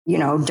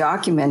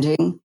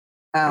 documenting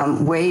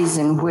ways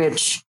in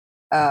which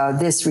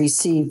this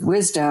received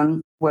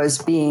wisdom was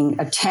being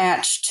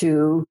attached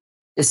to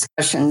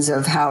discussions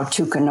of how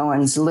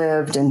Tucanoans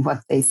lived and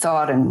what they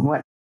thought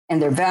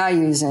and their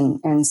values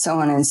and so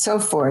on and so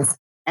forth.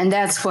 And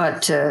that's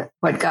what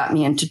got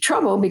me into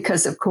trouble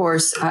because, of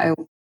course, I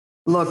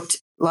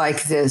looked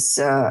like this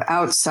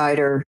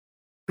outsider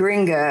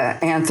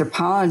gringa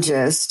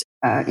anthropologist,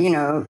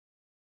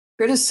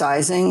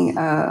 criticizing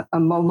a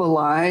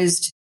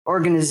mobilized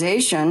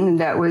organization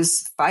that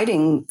was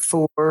fighting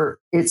for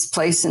its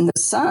place in the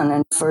sun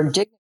and for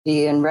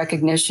dignity and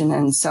recognition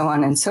and so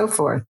on and so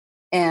forth.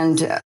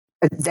 And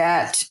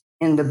that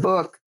in the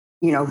book,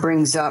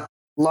 brings up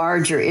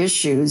larger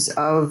issues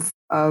of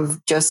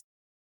just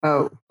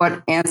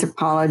what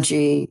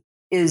anthropology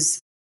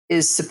is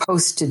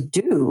supposed to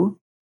do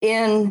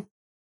in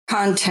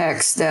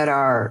contexts that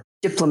are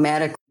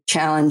diplomatically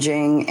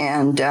challenging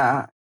and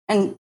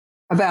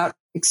about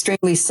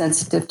extremely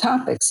sensitive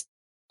topics.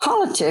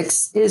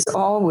 Politics is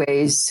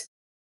always,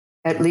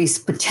 at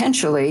least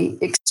potentially,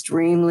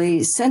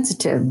 extremely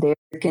sensitive. There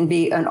can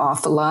be an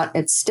awful lot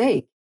at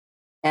stake.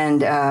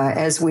 And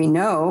as we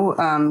know,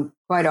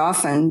 quite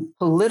often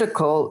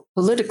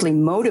politically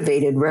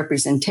motivated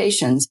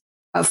representations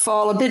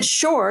fall a bit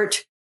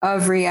short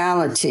of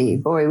reality.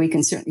 Boy, we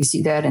can certainly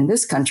see that in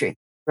this country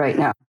right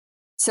now.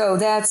 So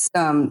that's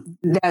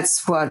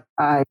what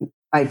I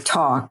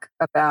talk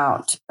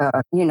about.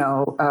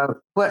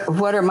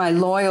 What are my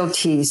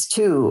loyalties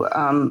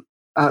to?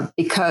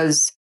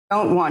 Because I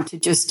don't want to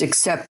just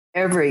accept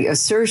every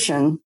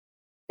assertion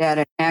that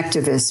an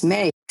activist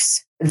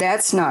makes.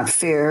 That's not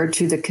fair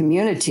to the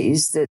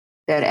communities that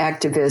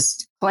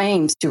activist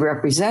claims to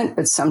represent,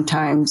 but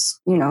sometimes,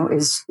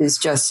 is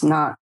just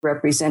not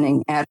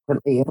representing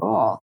adequately at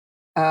all.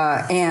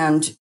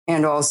 And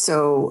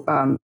also,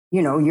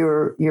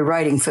 you're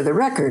writing for the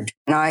record.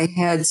 And I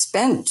had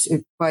spent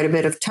quite a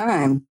bit of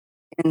time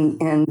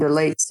in the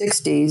late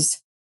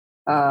 60s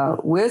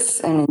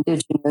with an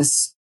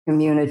indigenous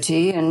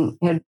community and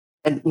had,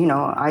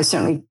 I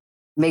certainly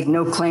make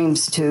no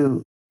claims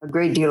to a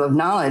great deal of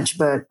knowledge,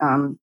 but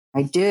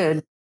I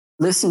did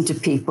listen to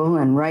people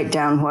and write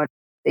down what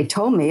they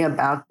told me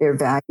about their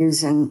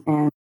values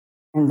and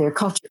their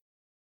culture.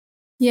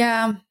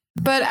 Yeah,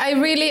 but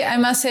I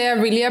must say, I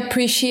really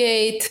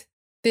appreciate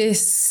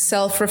this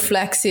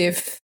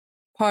self-reflexive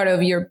part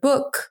of your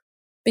book,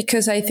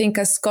 because I think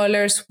as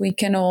scholars, we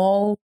can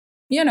all,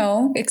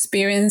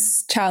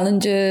 experience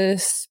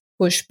challenges,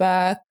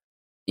 pushback,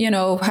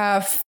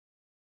 have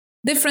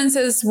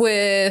differences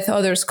with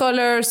other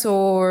scholars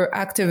or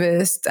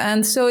activists.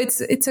 And so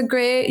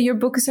your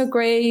book is a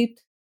great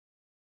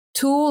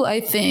tool, I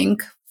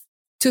think,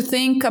 to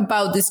think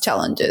about these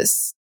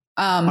challenges.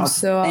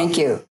 Thank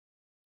you.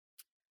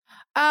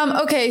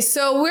 Okay,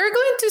 so we're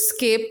going to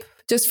skip,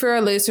 just for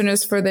our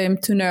listeners, for them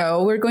to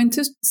know, we're going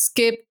to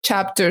skip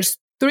chapters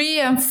 3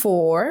 and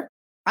 4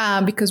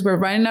 because we're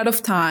running out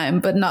of time,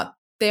 but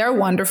they are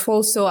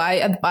wonderful. So I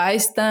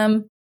advise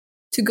them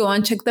to go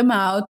and check them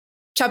out.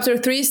 Chapter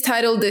 3 is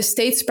titled The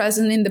States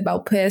Present in the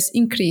Balpés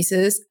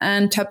Increases,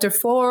 and Chapter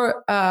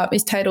 4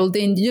 is titled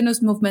The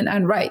Indigenous Movement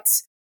and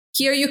Rights.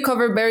 Here you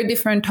cover very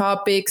different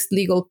topics,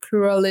 legal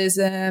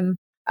pluralism.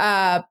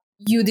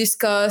 You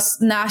discuss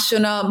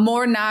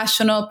more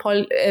national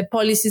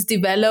policies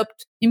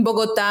developed in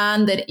Bogotá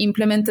and that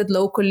implemented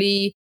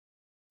locally.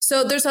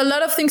 So there's a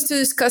lot of things to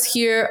discuss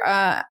here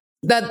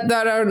that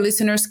our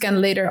listeners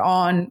can later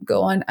on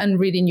go on and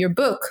read in your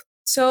book.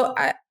 So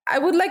I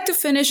would like to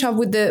finish off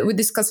with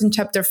discussing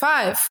Chapter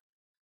 5,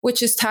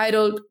 which is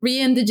titled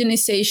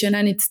Re-indigenization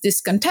and its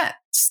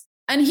Discontents.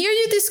 And here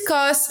you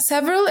discuss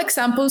several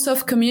examples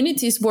of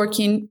communities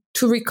working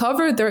to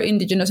recover their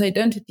indigenous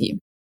identity.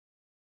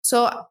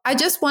 So I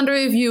just wonder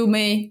if you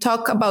may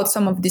talk about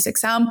some of these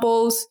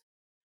examples,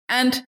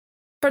 and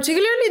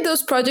particularly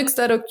those projects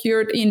that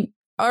occurred in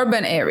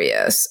urban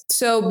areas.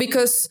 So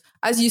because,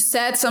 as you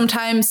said,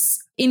 sometimes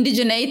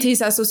indigeneity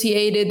is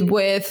associated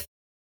with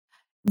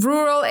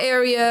rural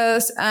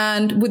areas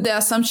and with the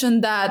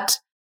assumption that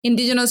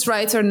indigenous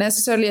rights are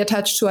necessarily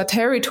attached to a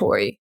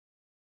territory.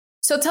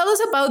 So tell us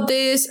about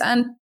this,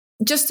 and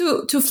just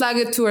to flag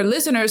it to our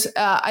listeners,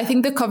 I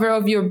think the cover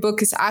of your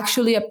book is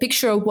actually a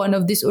picture of one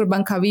of these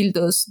urban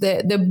cabildos,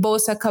 the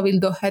Bosa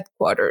Cabildo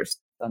headquarters.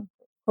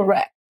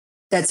 Correct.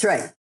 That's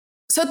right.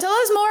 So tell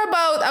us more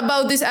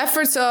about these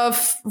efforts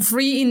of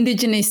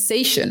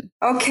re-indigenization.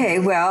 Okay,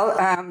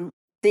 well,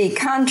 the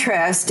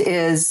contrast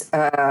is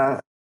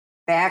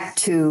back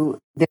to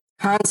the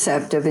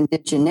concept of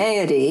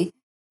indigeneity.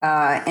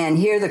 And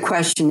here the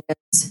question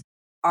is,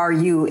 are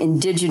you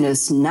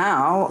indigenous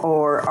now,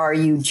 or are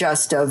you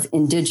just of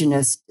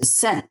indigenous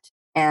descent?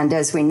 And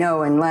as we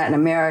know in Latin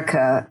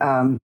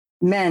America,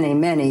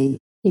 many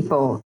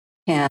people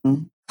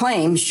can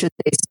claim, should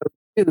they so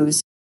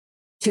choose,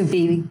 to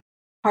be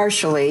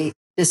partially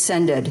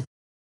descended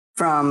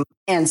from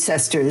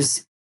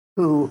ancestors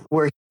who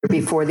were here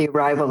before the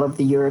arrival of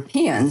the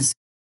Europeans.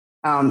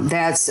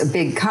 That's a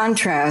big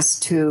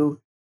contrast to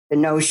the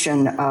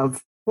notion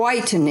of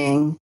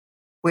whitening,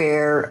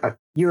 where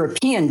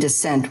European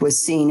descent was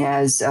seen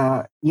as,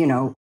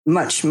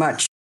 much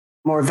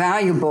more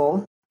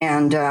valuable.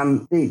 And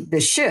the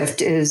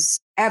shift is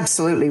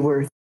absolutely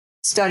worth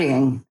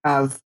studying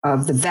of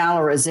the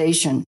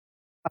valorization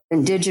of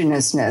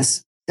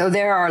indigenousness. So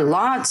there are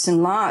lots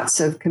and lots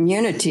of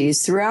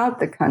communities throughout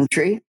the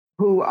country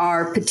who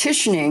are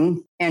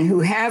petitioning and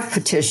who have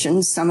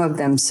petitioned, some of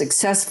them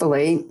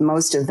successfully,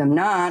 most of them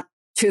not,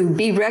 to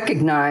be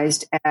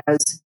recognized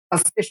as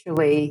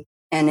officially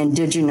an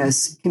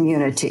indigenous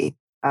community.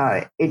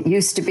 It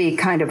used to be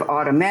kind of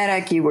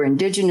automatic. You were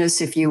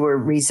indigenous if you were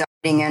residing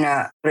in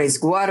a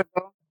resguardo,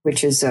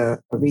 which is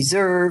a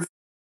reserve.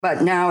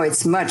 But now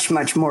it's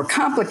much more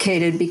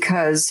complicated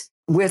because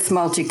with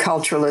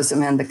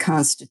multiculturalism and the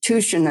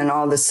Constitution and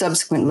all the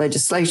subsequent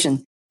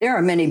legislation, there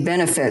are many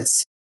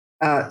benefits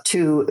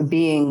to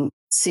being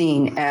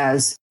seen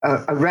as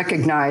a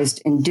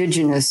recognized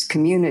indigenous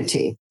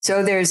community.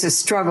 So there's a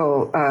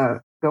struggle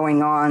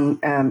going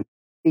on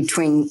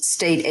between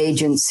state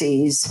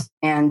agencies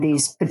and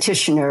these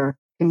petitioner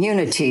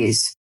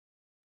communities.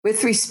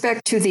 With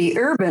respect to the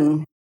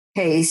urban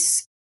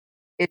case,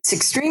 it's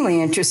extremely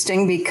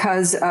interesting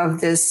because of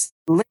this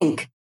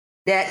link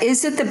that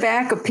is at the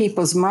back of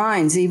people's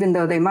minds, even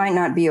though they might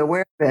not be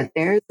aware of it.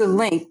 There's a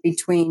link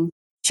between,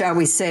 shall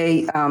we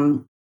say,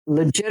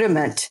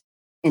 legitimate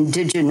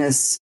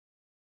indigenous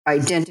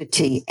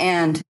identity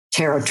and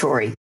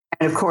territory.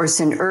 And of course,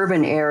 in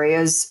urban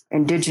areas,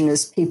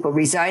 indigenous people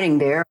residing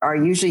there are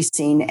usually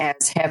seen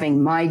as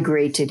having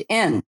migrated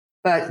in.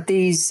 But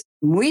these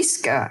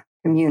Muisca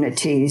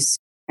communities,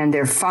 and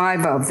there are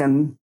 5 of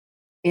them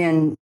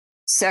in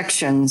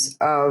sections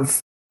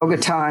of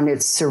Bogotá and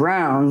its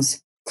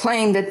surrounds,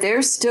 claim that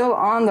they're still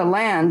on the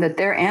land that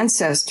their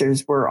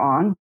ancestors were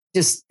on.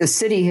 Just the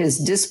city has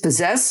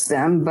dispossessed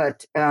them,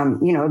 but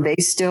they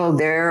still,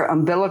 their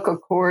umbilical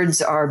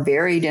cords are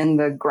buried in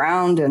the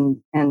ground,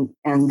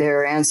 and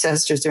their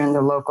ancestors are in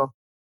the local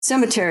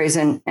cemeteries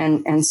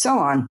and so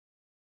on.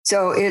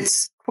 So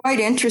it's quite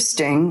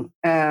interesting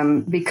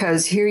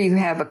because here you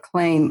have a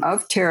claim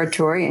of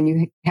territory, and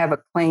you have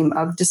a claim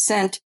of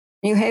descent,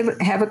 and you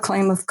have a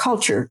claim of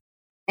culture.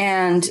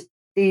 And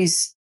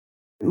these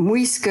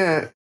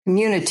Muisca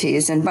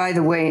communities, and by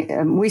the way,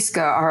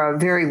 Muisca are a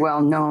very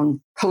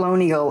well-known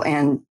colonial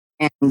and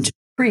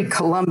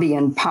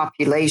pre-Columbian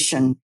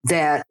population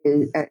that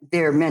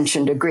they're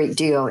mentioned a great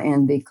deal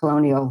in the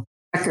colonial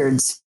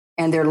records,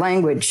 and their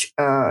language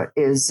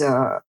is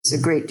a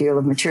great deal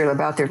of material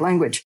about their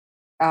language.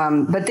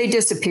 But they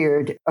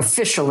disappeared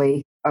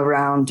officially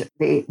around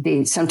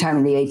the sometime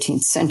in the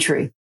 18th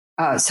century.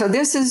 So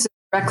this is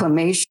a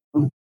reclamation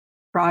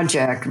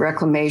project,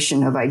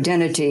 reclamation of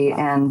identity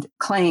and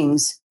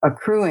claims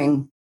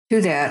accruing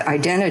to that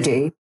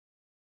identity.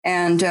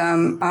 And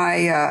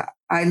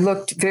I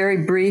looked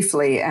very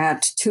briefly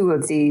at 2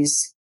 of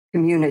these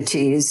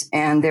communities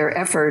and their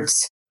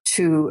efforts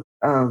to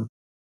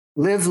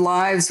live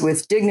lives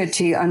with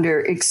dignity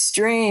under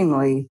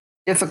extremely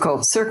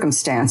difficult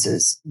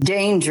circumstances,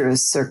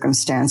 dangerous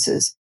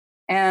circumstances.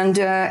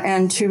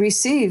 and to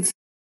receive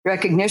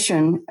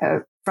recognition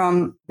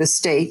from the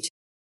state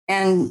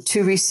and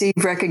to receive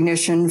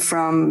recognition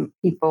from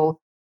people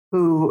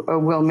who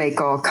will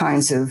make all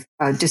kinds of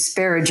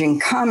disparaging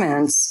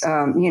comments.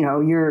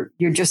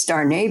 You're just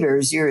our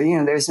neighbors.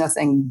 There's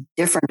nothing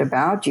different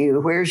about you.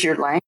 Where's your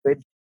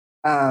language?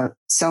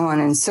 So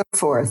on and so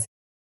forth.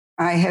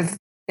 I have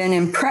been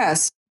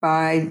impressed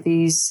by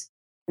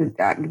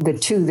the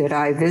two that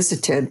I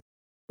visited,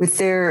 with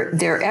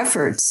their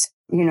efforts,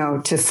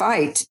 to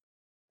fight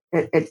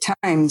at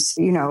times,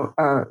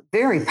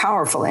 very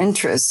powerful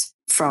interests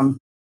from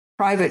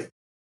private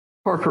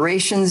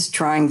corporations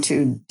trying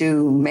to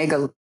do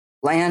mega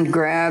land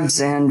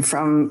grabs, and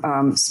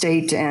from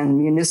state and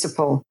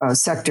municipal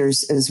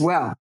sectors as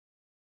well.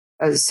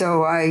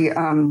 So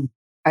I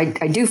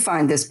do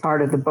find this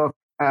part of the book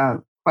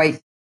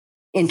quite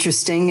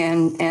interesting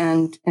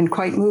and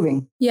quite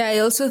moving. Yeah, I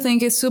also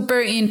think it's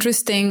super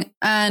interesting.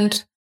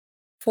 And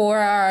for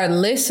our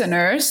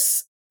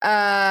listeners,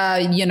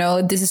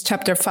 this is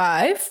chapter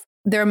 5.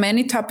 There are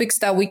many topics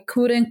that we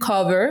couldn't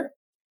cover.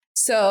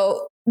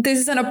 So this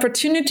is an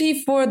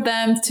opportunity for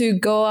them to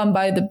go and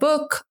buy the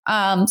book.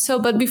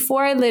 But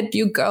before I let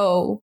you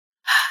go,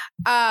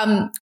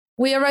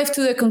 we arrived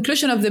to the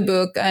conclusion of the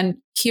book, and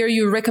here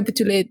you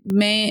recapitulate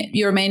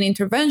your main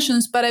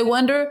interventions. But I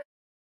wonder,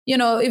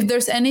 if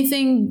there's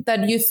anything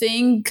that you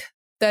think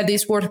that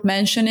is worth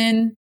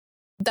mentioning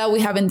that we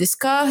haven't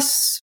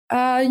discussed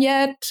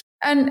yet,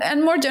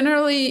 and more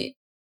generally,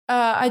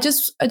 I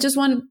just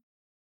want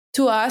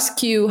to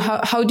ask you,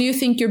 how do you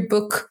think your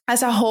book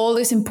as a whole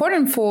is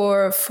important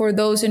for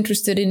those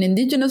interested in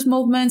indigenous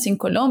movements in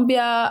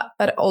Colombia,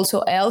 but also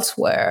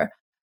elsewhere?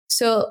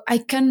 So I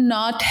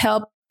cannot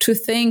help to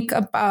think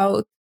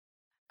about,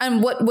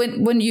 and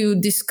when you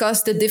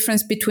discuss the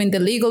difference between the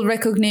legal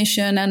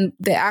recognition and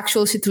the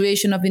actual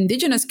situation of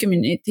indigenous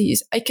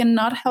communities, I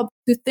cannot help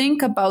to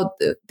think about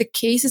the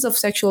cases of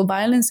sexual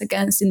violence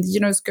against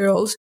indigenous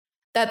girls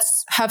that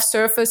have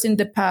surfaced in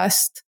the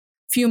past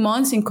few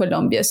months in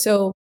Colombia.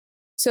 So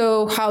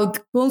how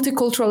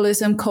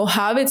multiculturalism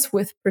cohabits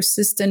with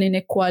persistent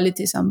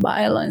inequalities and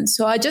violence.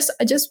 So I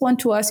just want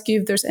to ask you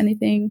if there's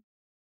anything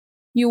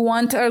you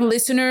want our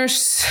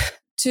listeners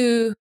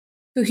to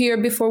hear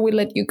before we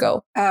let you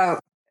go.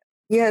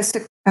 Yes,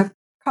 a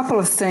couple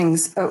of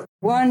things.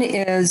 One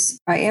is,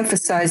 I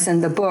emphasize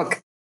in the book,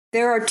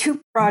 there are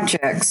two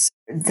projects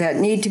that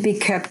need to be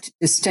kept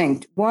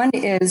distinct. One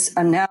is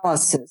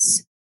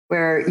analysis,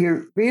 where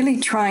you're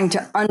really trying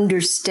to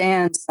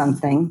understand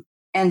something.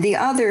 And the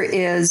other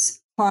is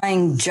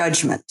applying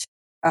judgment,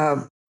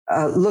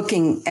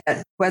 looking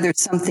at whether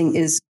something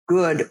is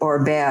good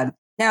or bad.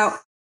 Now,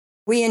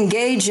 we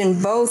engage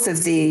in both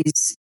of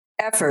these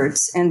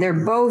efforts, and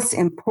they're both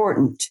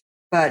important.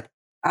 But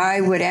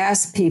I would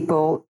ask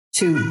people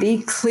to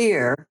be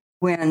clear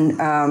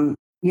when,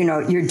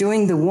 you're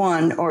doing the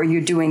one or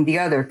you're doing the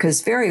other,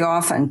 because very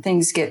often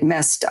things get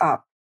messed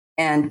up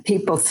and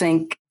people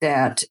think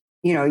that,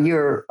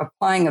 you're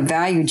applying a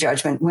value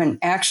judgment when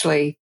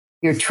actually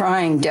you're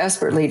trying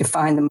desperately to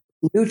find the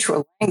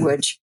neutral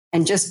language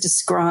and just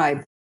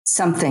describe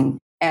something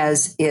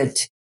as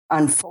it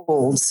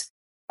unfolds,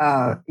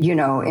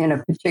 in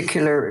a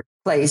particular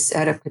place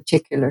at a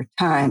particular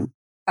time.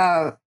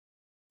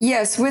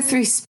 Yes, with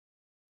respect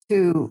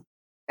to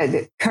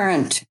the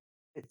current,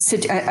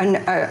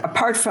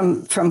 apart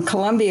from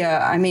Colombia,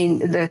 I mean,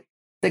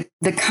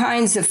 the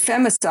kinds of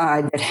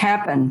femicide that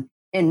happen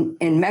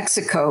in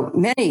Mexico,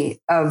 many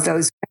of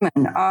those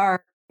women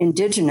are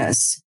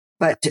indigenous,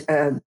 but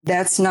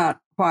that's not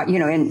quite,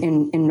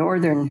 in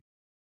northern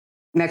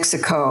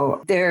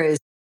Mexico, there is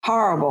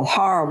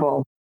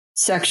horrible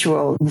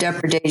sexual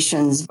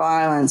depredations,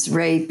 violence,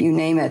 rape, you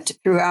name it,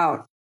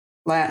 throughout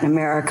Latin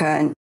America.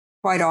 And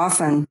quite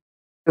often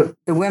the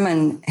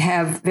women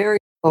have very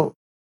little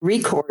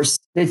recourse.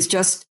 It's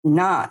just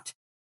not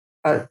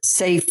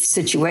safe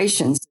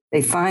situations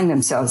they find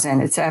themselves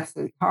in. It's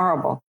absolutely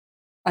horrible.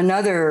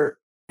 Another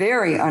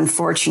very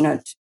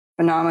unfortunate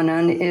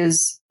phenomenon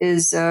is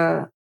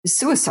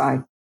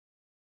suicide.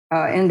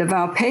 In the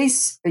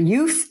Valpace,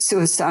 youth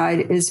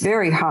suicide is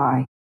very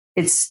high.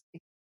 It's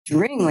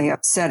extremely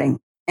upsetting.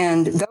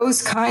 And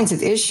those kinds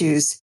of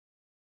issues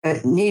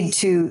need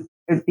to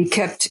be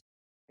kept,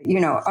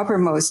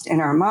 uppermost in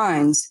our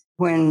minds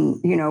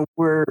when,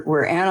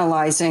 we're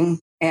analyzing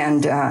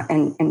and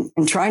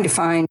trying to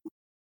find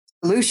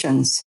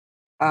solutions.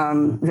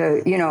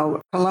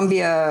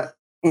 Colombia,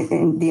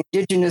 in the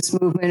indigenous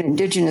movement,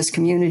 indigenous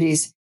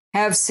communities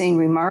have seen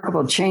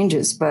remarkable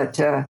changes, but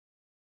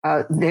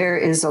there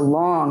is a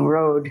long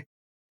road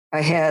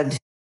ahead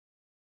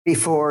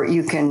before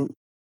you can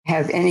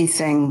have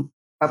anything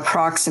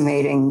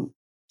approximating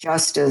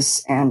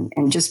justice and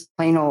just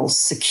plain old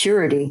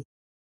security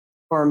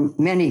for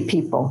many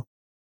people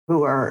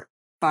who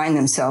find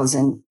themselves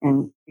in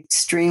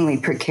extremely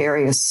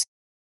precarious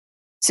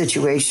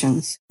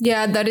situations.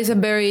 Yeah, that is a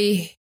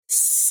very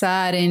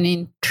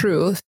saddening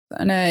truth.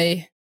 And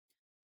I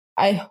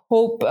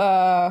hope,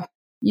 that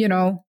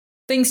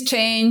things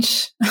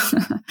change.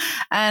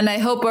 And I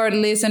hope our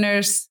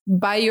listeners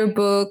buy your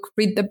book,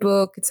 read the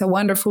book. It's a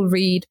wonderful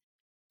read.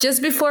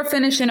 Just before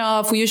finishing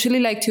off, we usually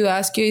like to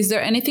ask you, is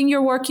there anything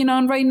you're working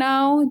on right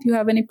now? Do you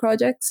have any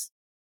projects?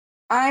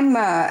 I'm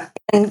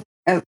in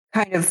a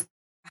kind of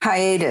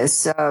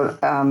hiatus.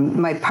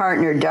 My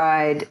partner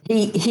died.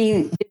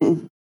 He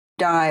didn't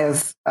die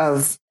of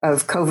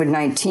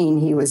COVID-19.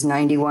 He was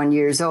 91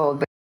 years old,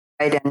 but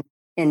died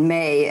in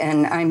May.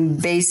 And I'm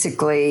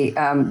basically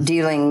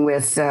dealing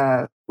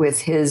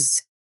with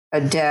his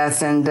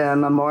death and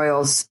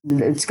memorials.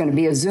 It's going to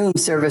be a Zoom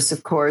service,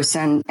 of course,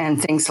 and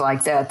things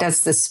like that.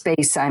 That's the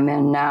space I'm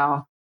in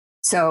now.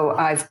 So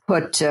I've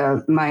put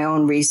my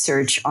own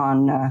research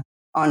on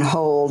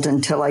hold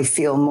until I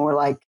feel more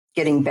like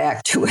getting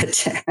back to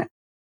it.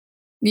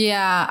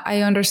 Yeah,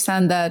 I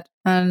understand that.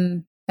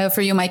 And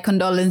for you, my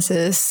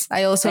condolences.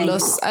 I also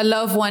lost a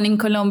loved one in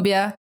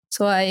Colombia,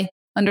 so I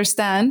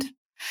understand.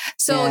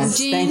 So, yes,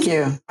 Jean, thank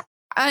you.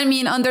 I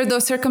mean, under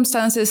those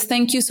circumstances,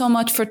 thank you so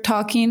much for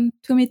talking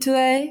to me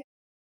today.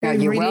 Yeah,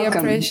 you're really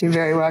welcome. You're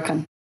very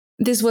welcome.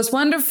 This was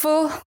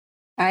wonderful.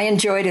 I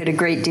enjoyed it a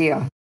great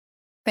deal.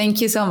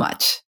 Thank you so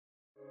much.